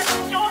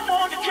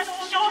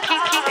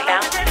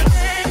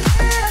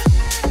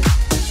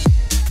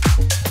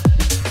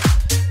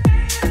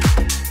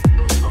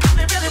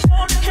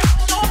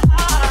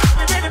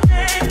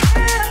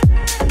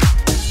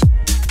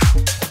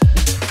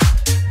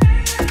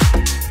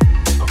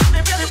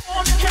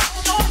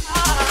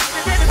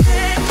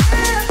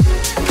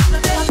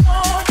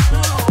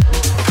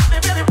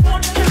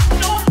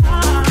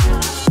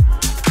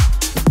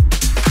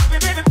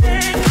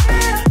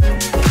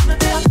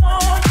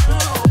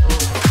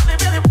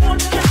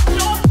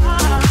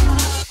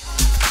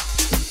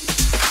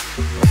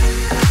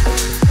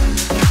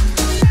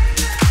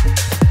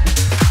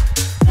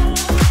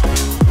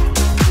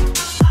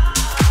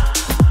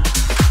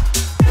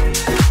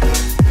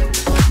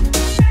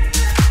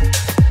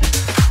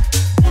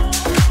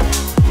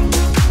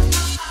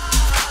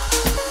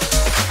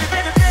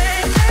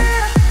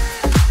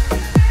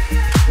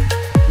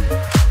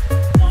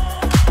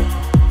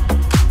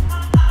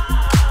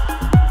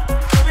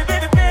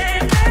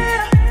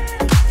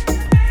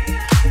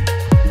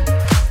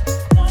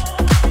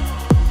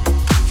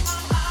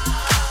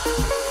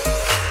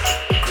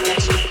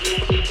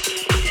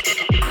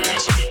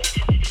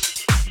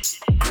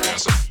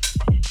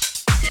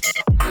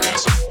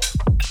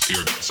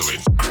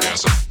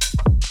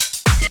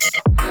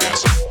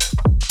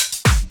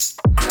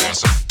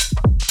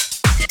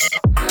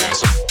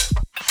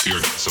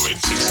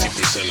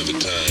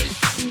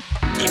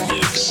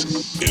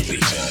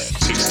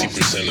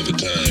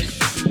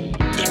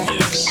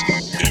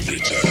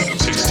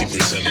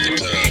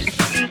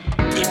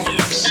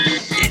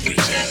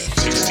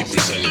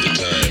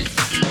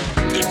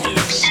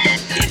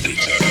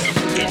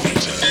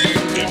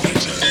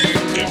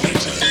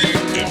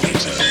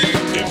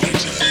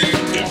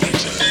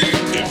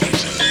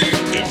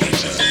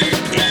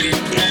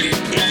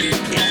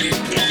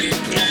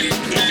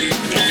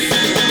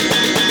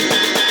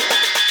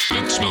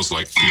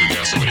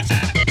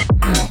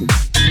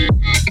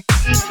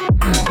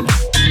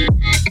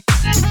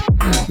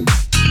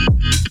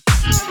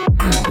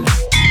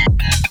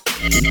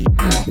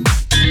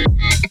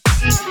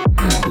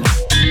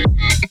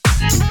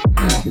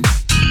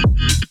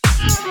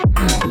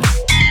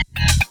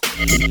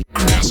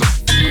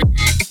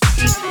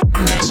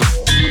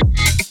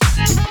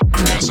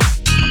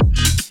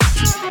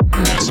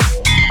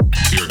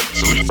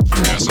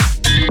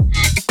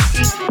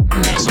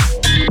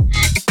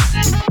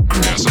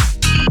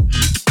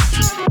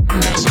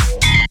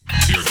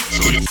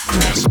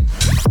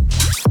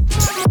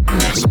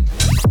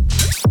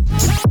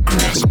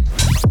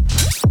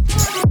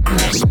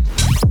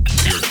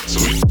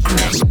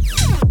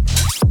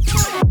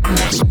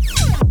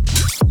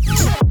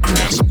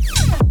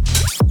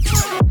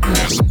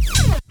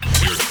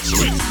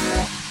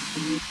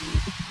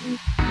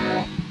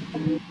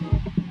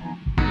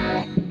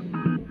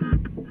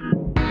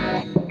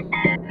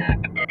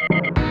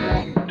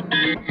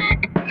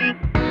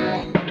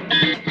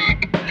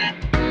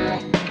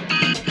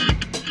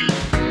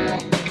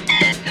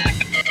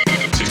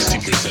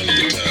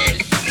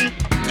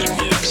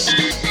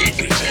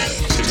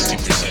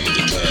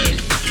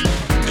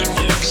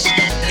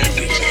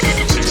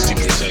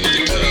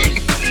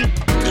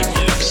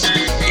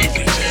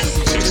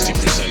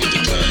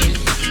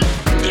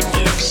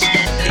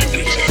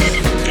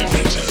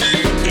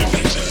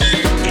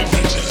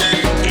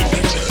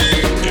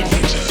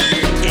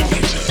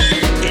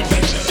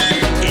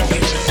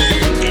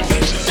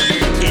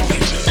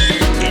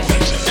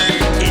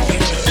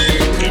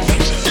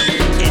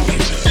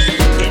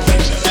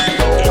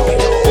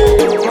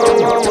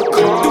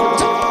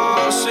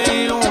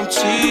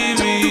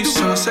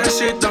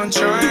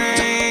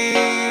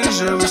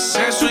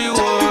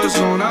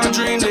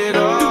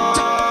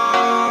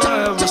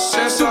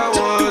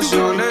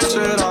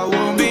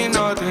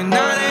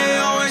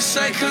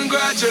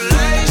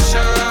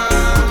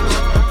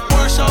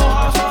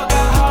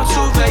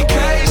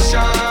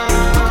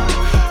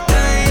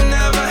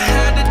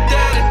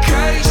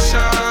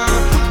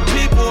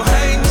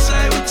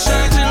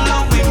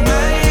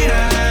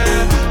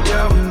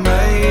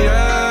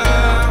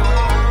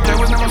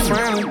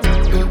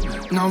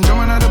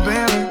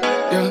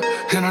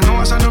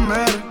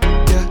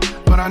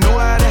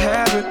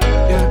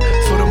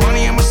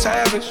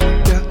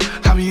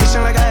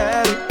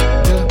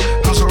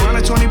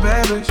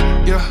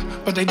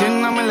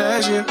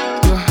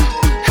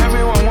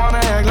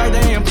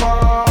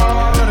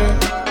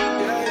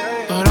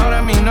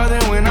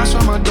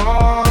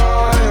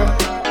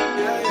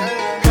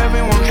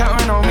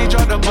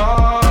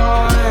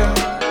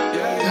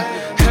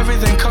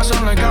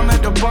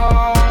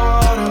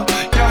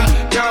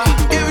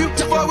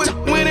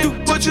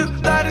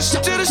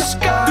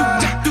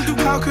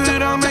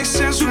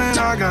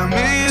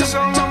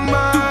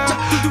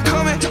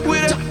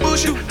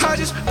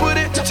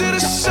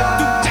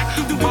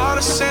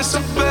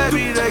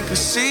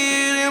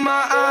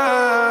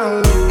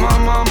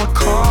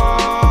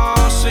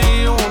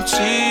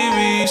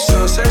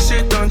 Sunset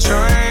shit done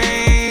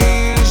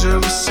changed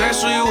ever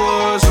since we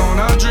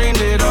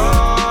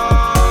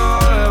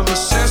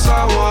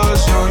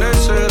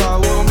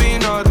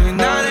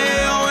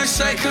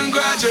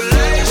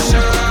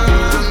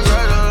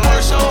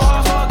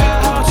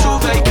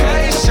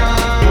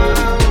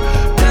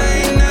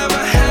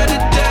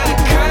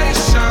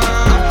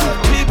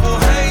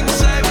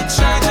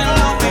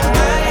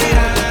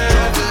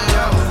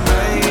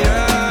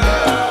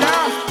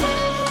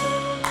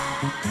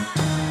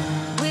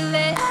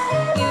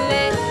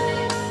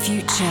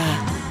future.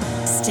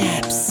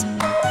 Steps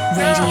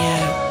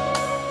Radio.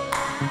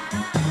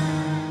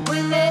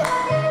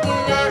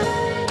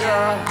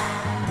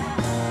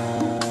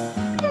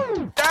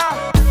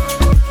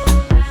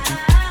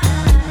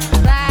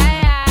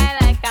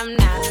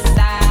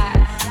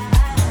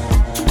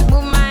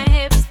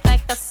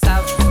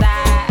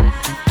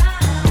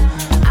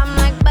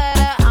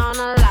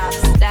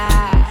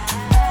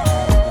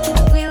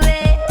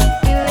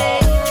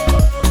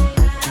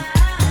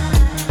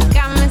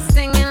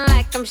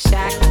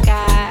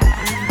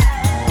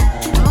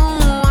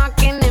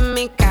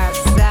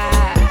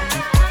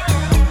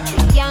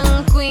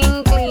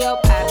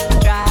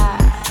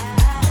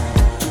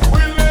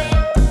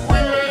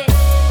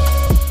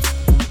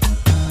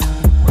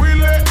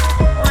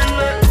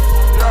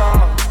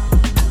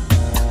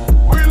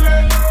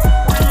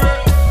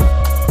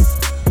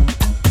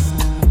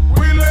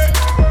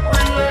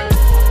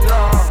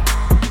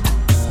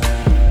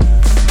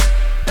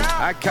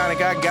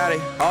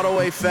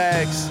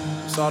 Fags,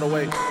 it's all the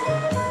way.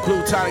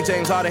 Plutonic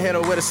James hard to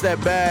handle with a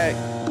step back.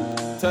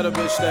 Tell the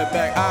bitch step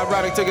back.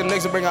 Ironic took a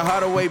niggas to bring a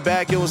harder way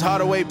back. It was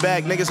harder way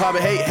back. Niggas hard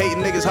to hate,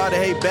 hating niggas hard to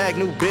hate back.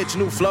 New bitch,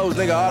 new flows,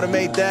 nigga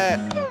automate that.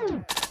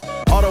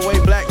 All the way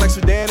black like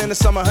Sudan in the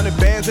summer, 100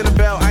 bands in the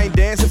belt. I ain't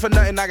dancing for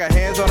nothing. I got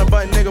hands on a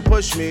button, nigga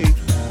push me.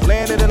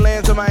 Landed in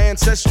lands of my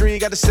ancestry.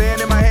 Got the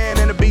sand in my hand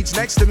and the beach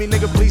next to me.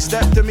 Nigga, please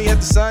step to me at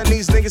the sun.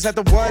 These niggas had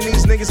to one.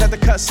 These niggas had to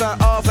cut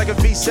something off like a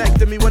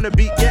vasectomy. When the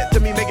beat get to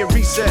me, make it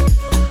reset.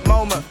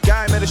 MoMA,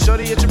 guy met a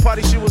shorty at your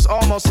party. She was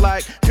almost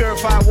like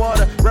purified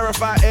water,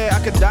 rarefied air. I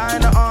could die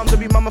in the arms to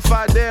be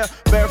mummified there.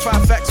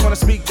 Verified facts when I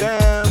speak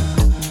them.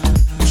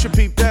 You should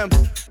peep them.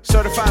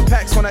 Certified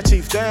packs when I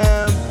chief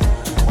them.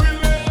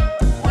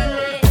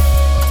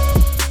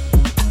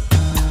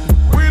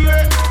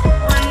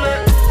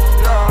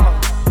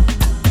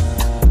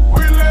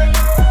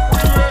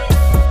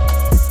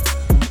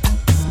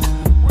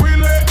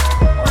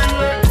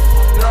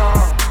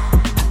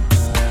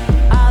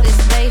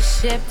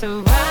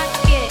 And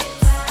rockets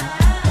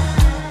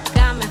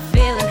got me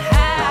feeling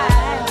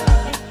high.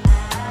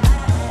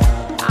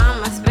 On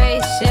my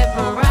spaceship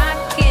and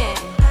rocket,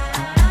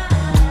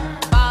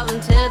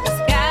 falling to the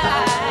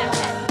sky.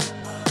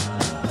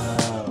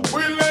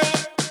 We lit.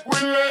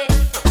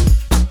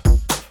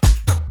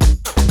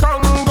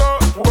 Congo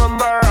with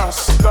my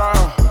rasta,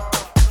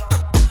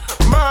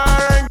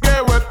 merengue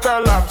with the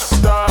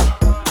lobster.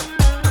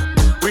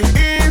 We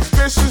eat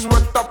fishes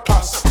with the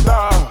pasta.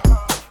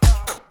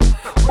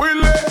 We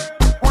lit.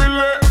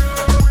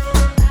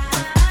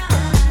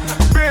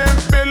 Been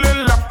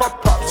feeling like a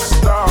pop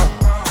star.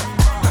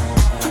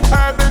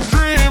 Having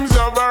dreams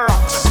of a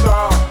rock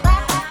star.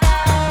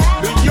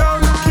 The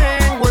young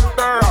king with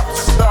the rock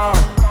star.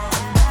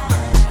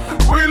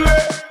 We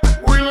lit.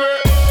 We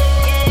lit,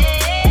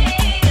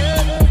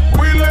 yeah.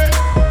 We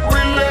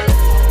lit,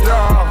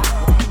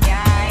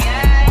 yeah.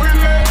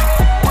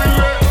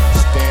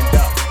 Stand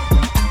up.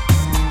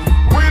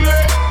 We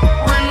lit,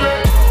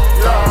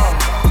 yeah.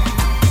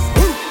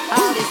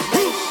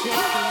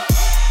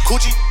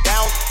 Gucci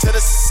down to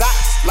the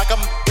socks like I'm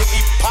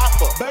Biggie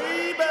Popper.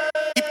 Baby.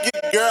 Keep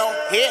your girl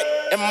head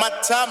in my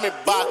Tommy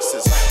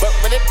boxes. But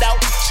rent it out,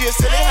 she a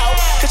silly hoe.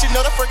 Cause she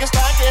know the freaking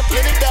style getting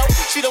plenty dough.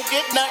 She don't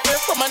get nothing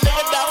from my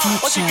nigga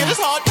though. Once she get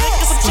his hard dick,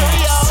 get some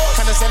Cheerios.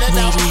 Kinda send it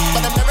out,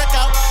 but I'm never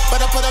out.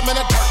 But I put him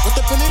in the dirt with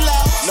the penny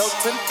low. No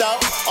tint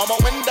out on my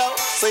window.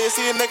 So you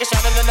see a nigga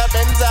shining in the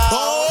Benzo.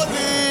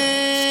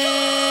 Holy.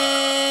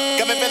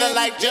 Got me feeling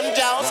like Jim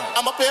Jones.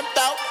 I'm a pimp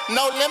out,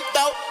 no limp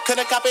out.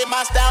 Couldn't copy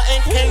my style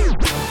and king.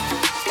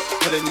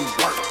 Put in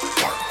work.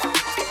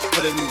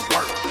 Put in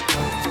work.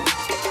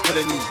 Put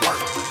in work.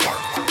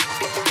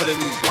 Put in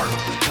work.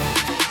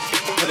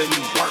 Put in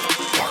work.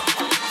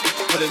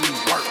 Put in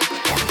work.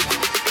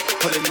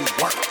 Put in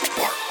work.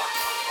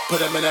 Put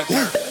them in that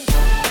dirt.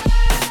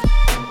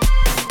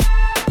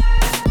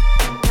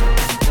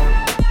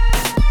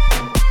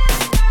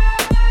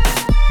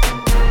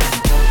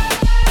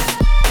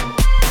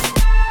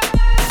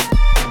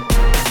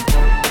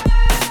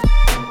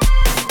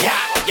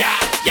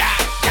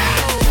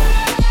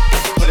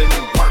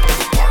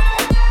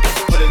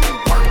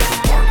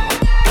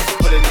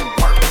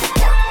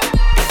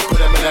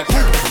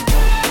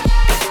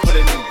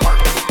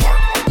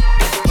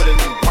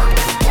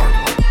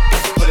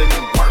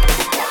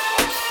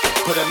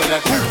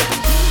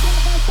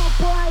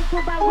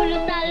 O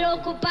bagulho tá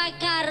louco pra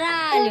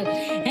caralho.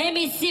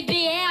 MC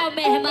Biel,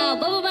 meu irmão,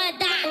 vamos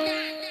mandar.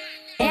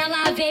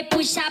 Ela veio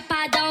pro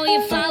chapadão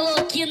e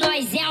falou que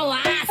nós é o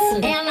aço.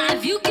 Ela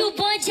viu que o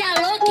bonde é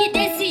louco e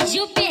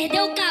decidiu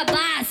perder o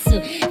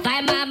cabaço.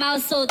 Vai mamar o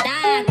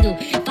soldado,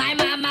 vai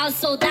mamar o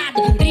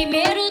soldado.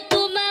 Primeiro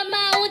tu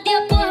mama um,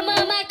 depois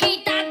mama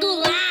quem tá do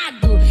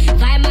lado.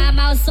 Vai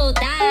mamar o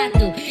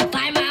soldado,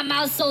 vai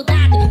mamar o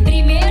soldado.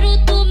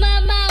 Primeiro tu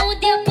mama um,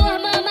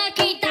 depois mama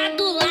quem tá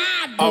do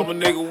lado. All my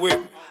nigga with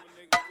me.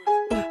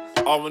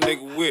 All my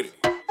nigga with it.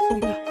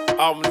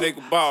 All my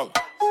nigga ballin'.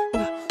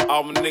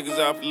 All my niggas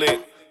athletic.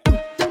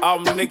 All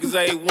my niggas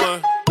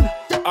A1.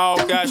 All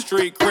got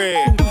street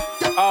cred.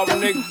 All my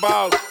niggas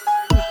ballin'.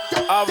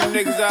 All the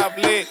niggas out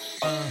lit.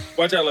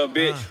 Watch out, little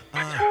bitch.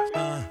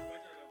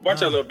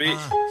 Watch out, little bitch.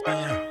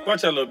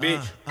 Watch out, little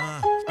bitch.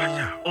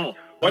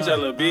 Watch out,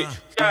 little bitch.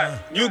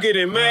 You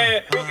getting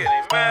mad.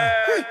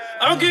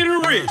 I'm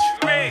getting rich.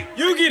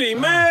 You getting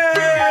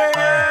mad.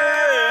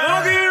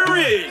 I'm getting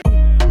rich.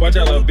 Watch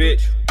out, little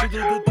bitch.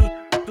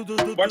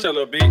 Watch out,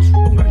 little bitch.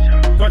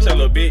 Watch out,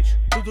 little bitch.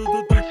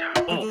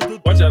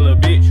 Watch out, little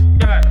bitch.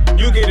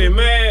 You getting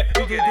mad.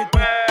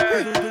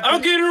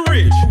 I'm getting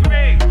rich.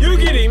 You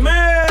getting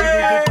mad.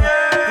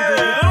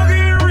 I'm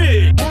getting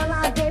rich.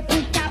 Ela veio pro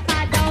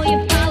chapadão e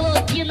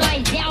falou que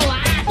nós é o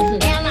aço.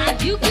 Ela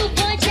viu que o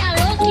bonde é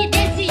louco e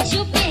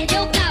decidiu perder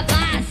o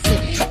cabaço.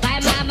 Vai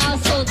mamar o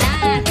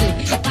soldado.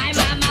 Vai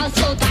mamar o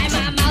soldado. Vai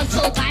mamar o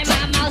soldado. Vai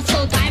mamar o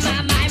soldado. Vai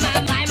mamar,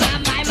 vai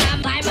mamar, vai mamar, vai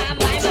mamar, vai mamar,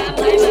 vai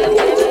mamar.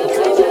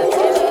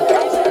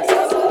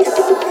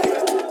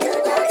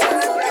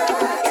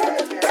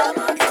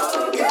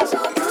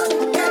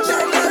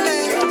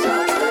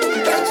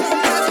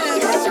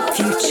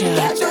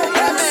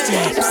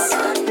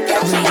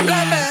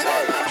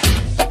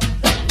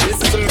 This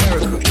is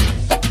America.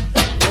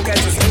 Don't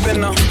catch us slipping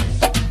now.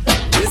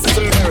 This is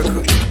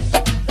America.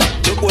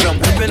 Look what I'm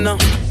whipping now.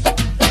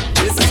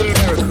 This is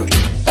America.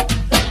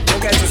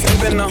 Don't catch us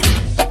slipping now.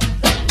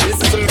 This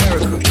is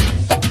America.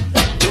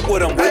 Look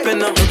what I'm whipping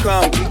now. Look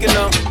how I'm geeking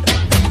up.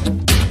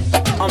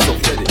 I'm so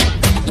pretty.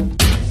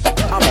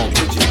 I'm on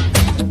Gucci.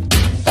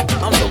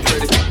 I'm so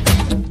pretty.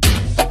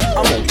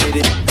 I'm gonna get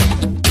it.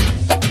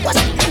 Watch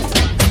me move.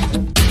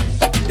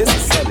 This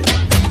is selling.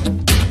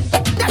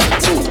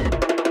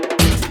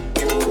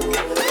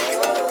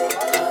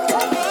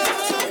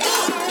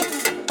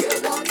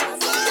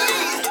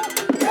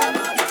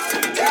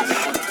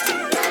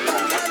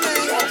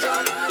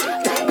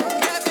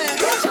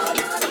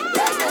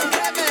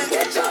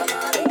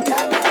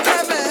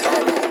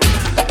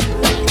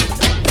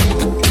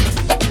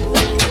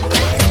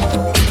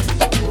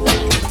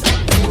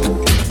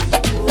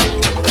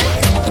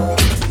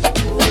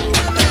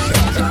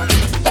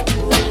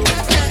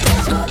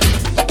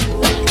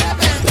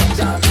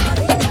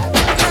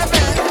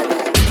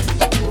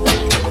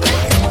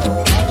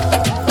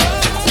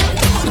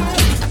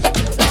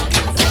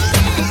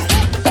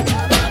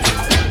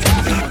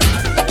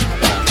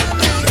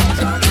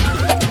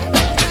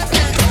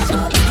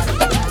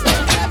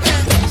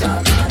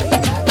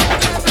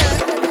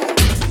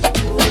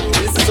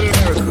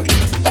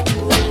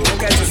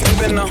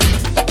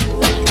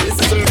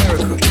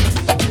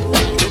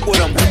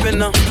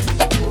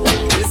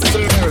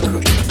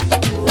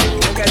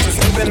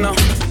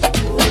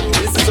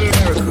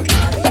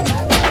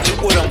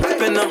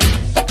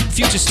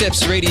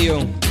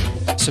 Radio,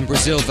 some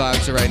Brazil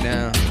vibes right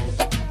now.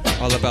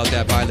 All about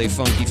that baile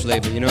funky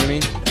flavor, you know what I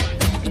mean?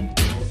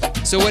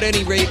 So at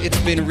any rate, it's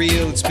been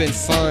real, it's been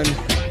fun.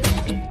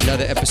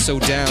 Another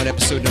episode down,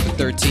 episode number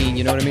 13,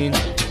 you know what I mean?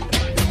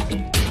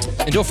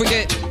 And don't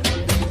forget,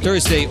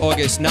 Thursday,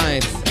 August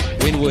 9th,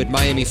 Wynwood,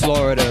 Miami,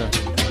 Florida,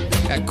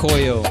 at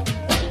Coyo.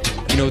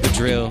 You know the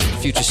drill,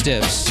 Future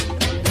Steps.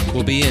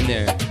 We'll be in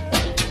there.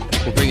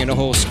 We'll bring in the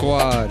whole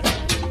squad.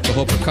 The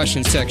whole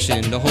percussion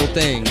section, the whole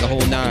thing, the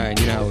whole nine,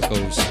 you know how it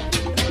goes.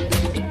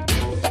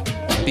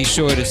 Be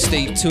sure to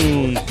stay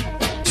tuned.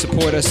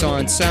 Support us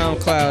on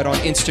SoundCloud, on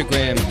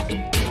Instagram,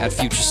 at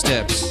Future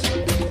Steps.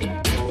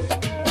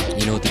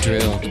 You know the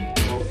drill.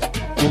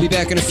 We'll be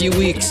back in a few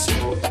weeks.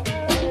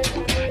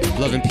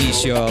 Love and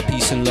peace, y'all.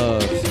 Peace and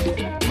love.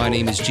 My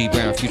name is G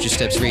Brown, Future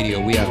Steps Radio.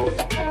 We out.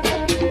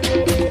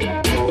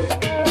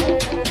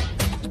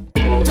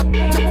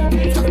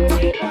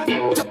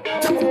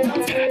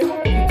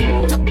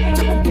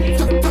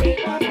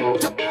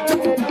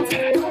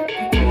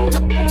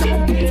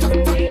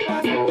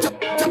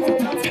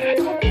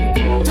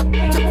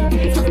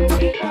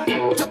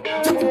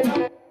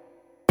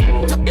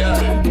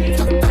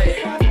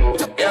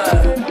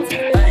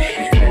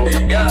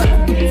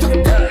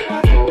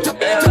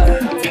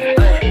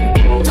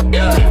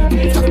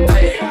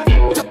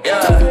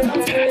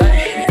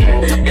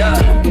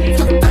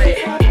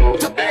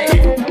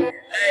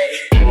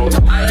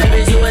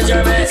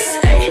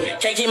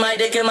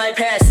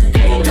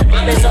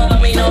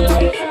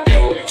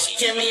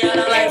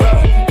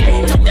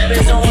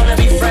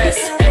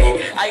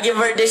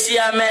 She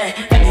I met,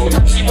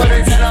 she put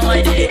her 10 on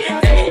my dick.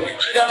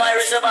 Look at my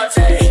wrist about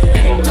 10.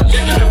 You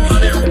gotta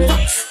put it on the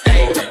booth.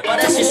 All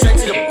that shit straight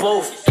to the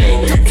booth.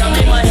 Tell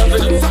me my help in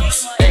the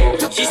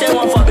booth. She said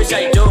one fuck bitch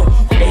I do.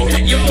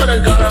 You put a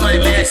gun on my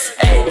mess.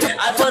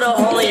 I put a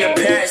hole in your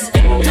parents. I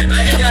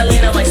just got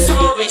lean on my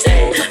smoothies. I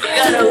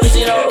got a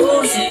Uzi, no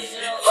Uzi.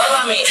 Fuck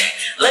on me,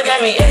 look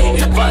at me,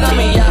 fuck on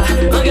me, yeah.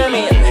 Look at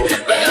me,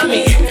 look at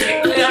me,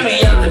 look at me,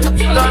 yeah.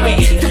 Fuck on me,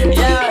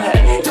 yeah.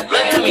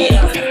 Look at me,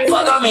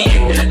 fuck on me.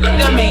 Look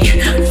at me,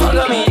 fuck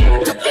on me,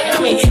 look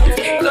at me,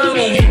 look at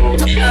me,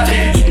 yeah,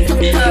 yeah,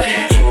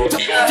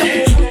 yeah.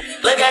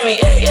 Look at me,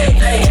 hey,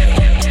 hey,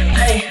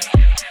 hey,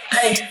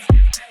 hey, hey,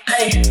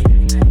 hey,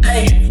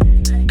 hey,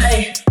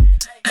 hey,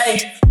 hey,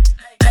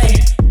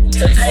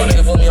 hey,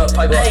 nigga, put me up,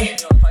 pipe up. Hey,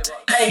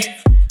 hey,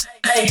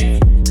 hey,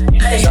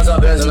 hey. Shots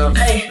up, bands enough.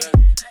 Hey,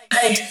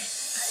 hey.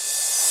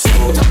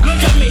 Look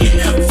at me,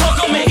 fuck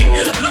on me.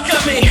 Look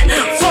at me,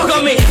 fuck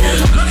on me.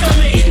 Look at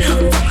me,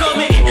 fuck on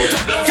me.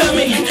 Look at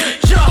me,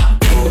 yeah.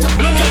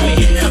 Look at me,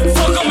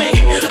 fuck on me.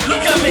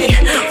 Look at me,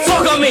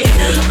 fuck on me.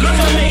 Look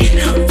at me,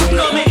 fuck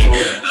on me.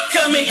 Look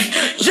at me,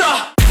 yeah,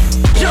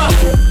 yeah,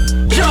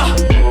 yeah,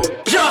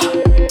 yeah,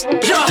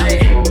 yeah,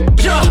 yeah,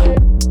 yeah,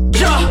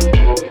 yeah,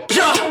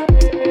 yeah, yeah, yeah,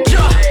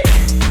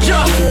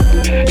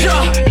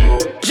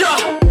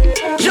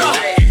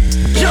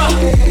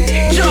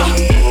 yeah, yeah,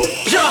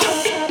 yeah,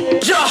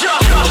 yeah,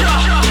 yeah.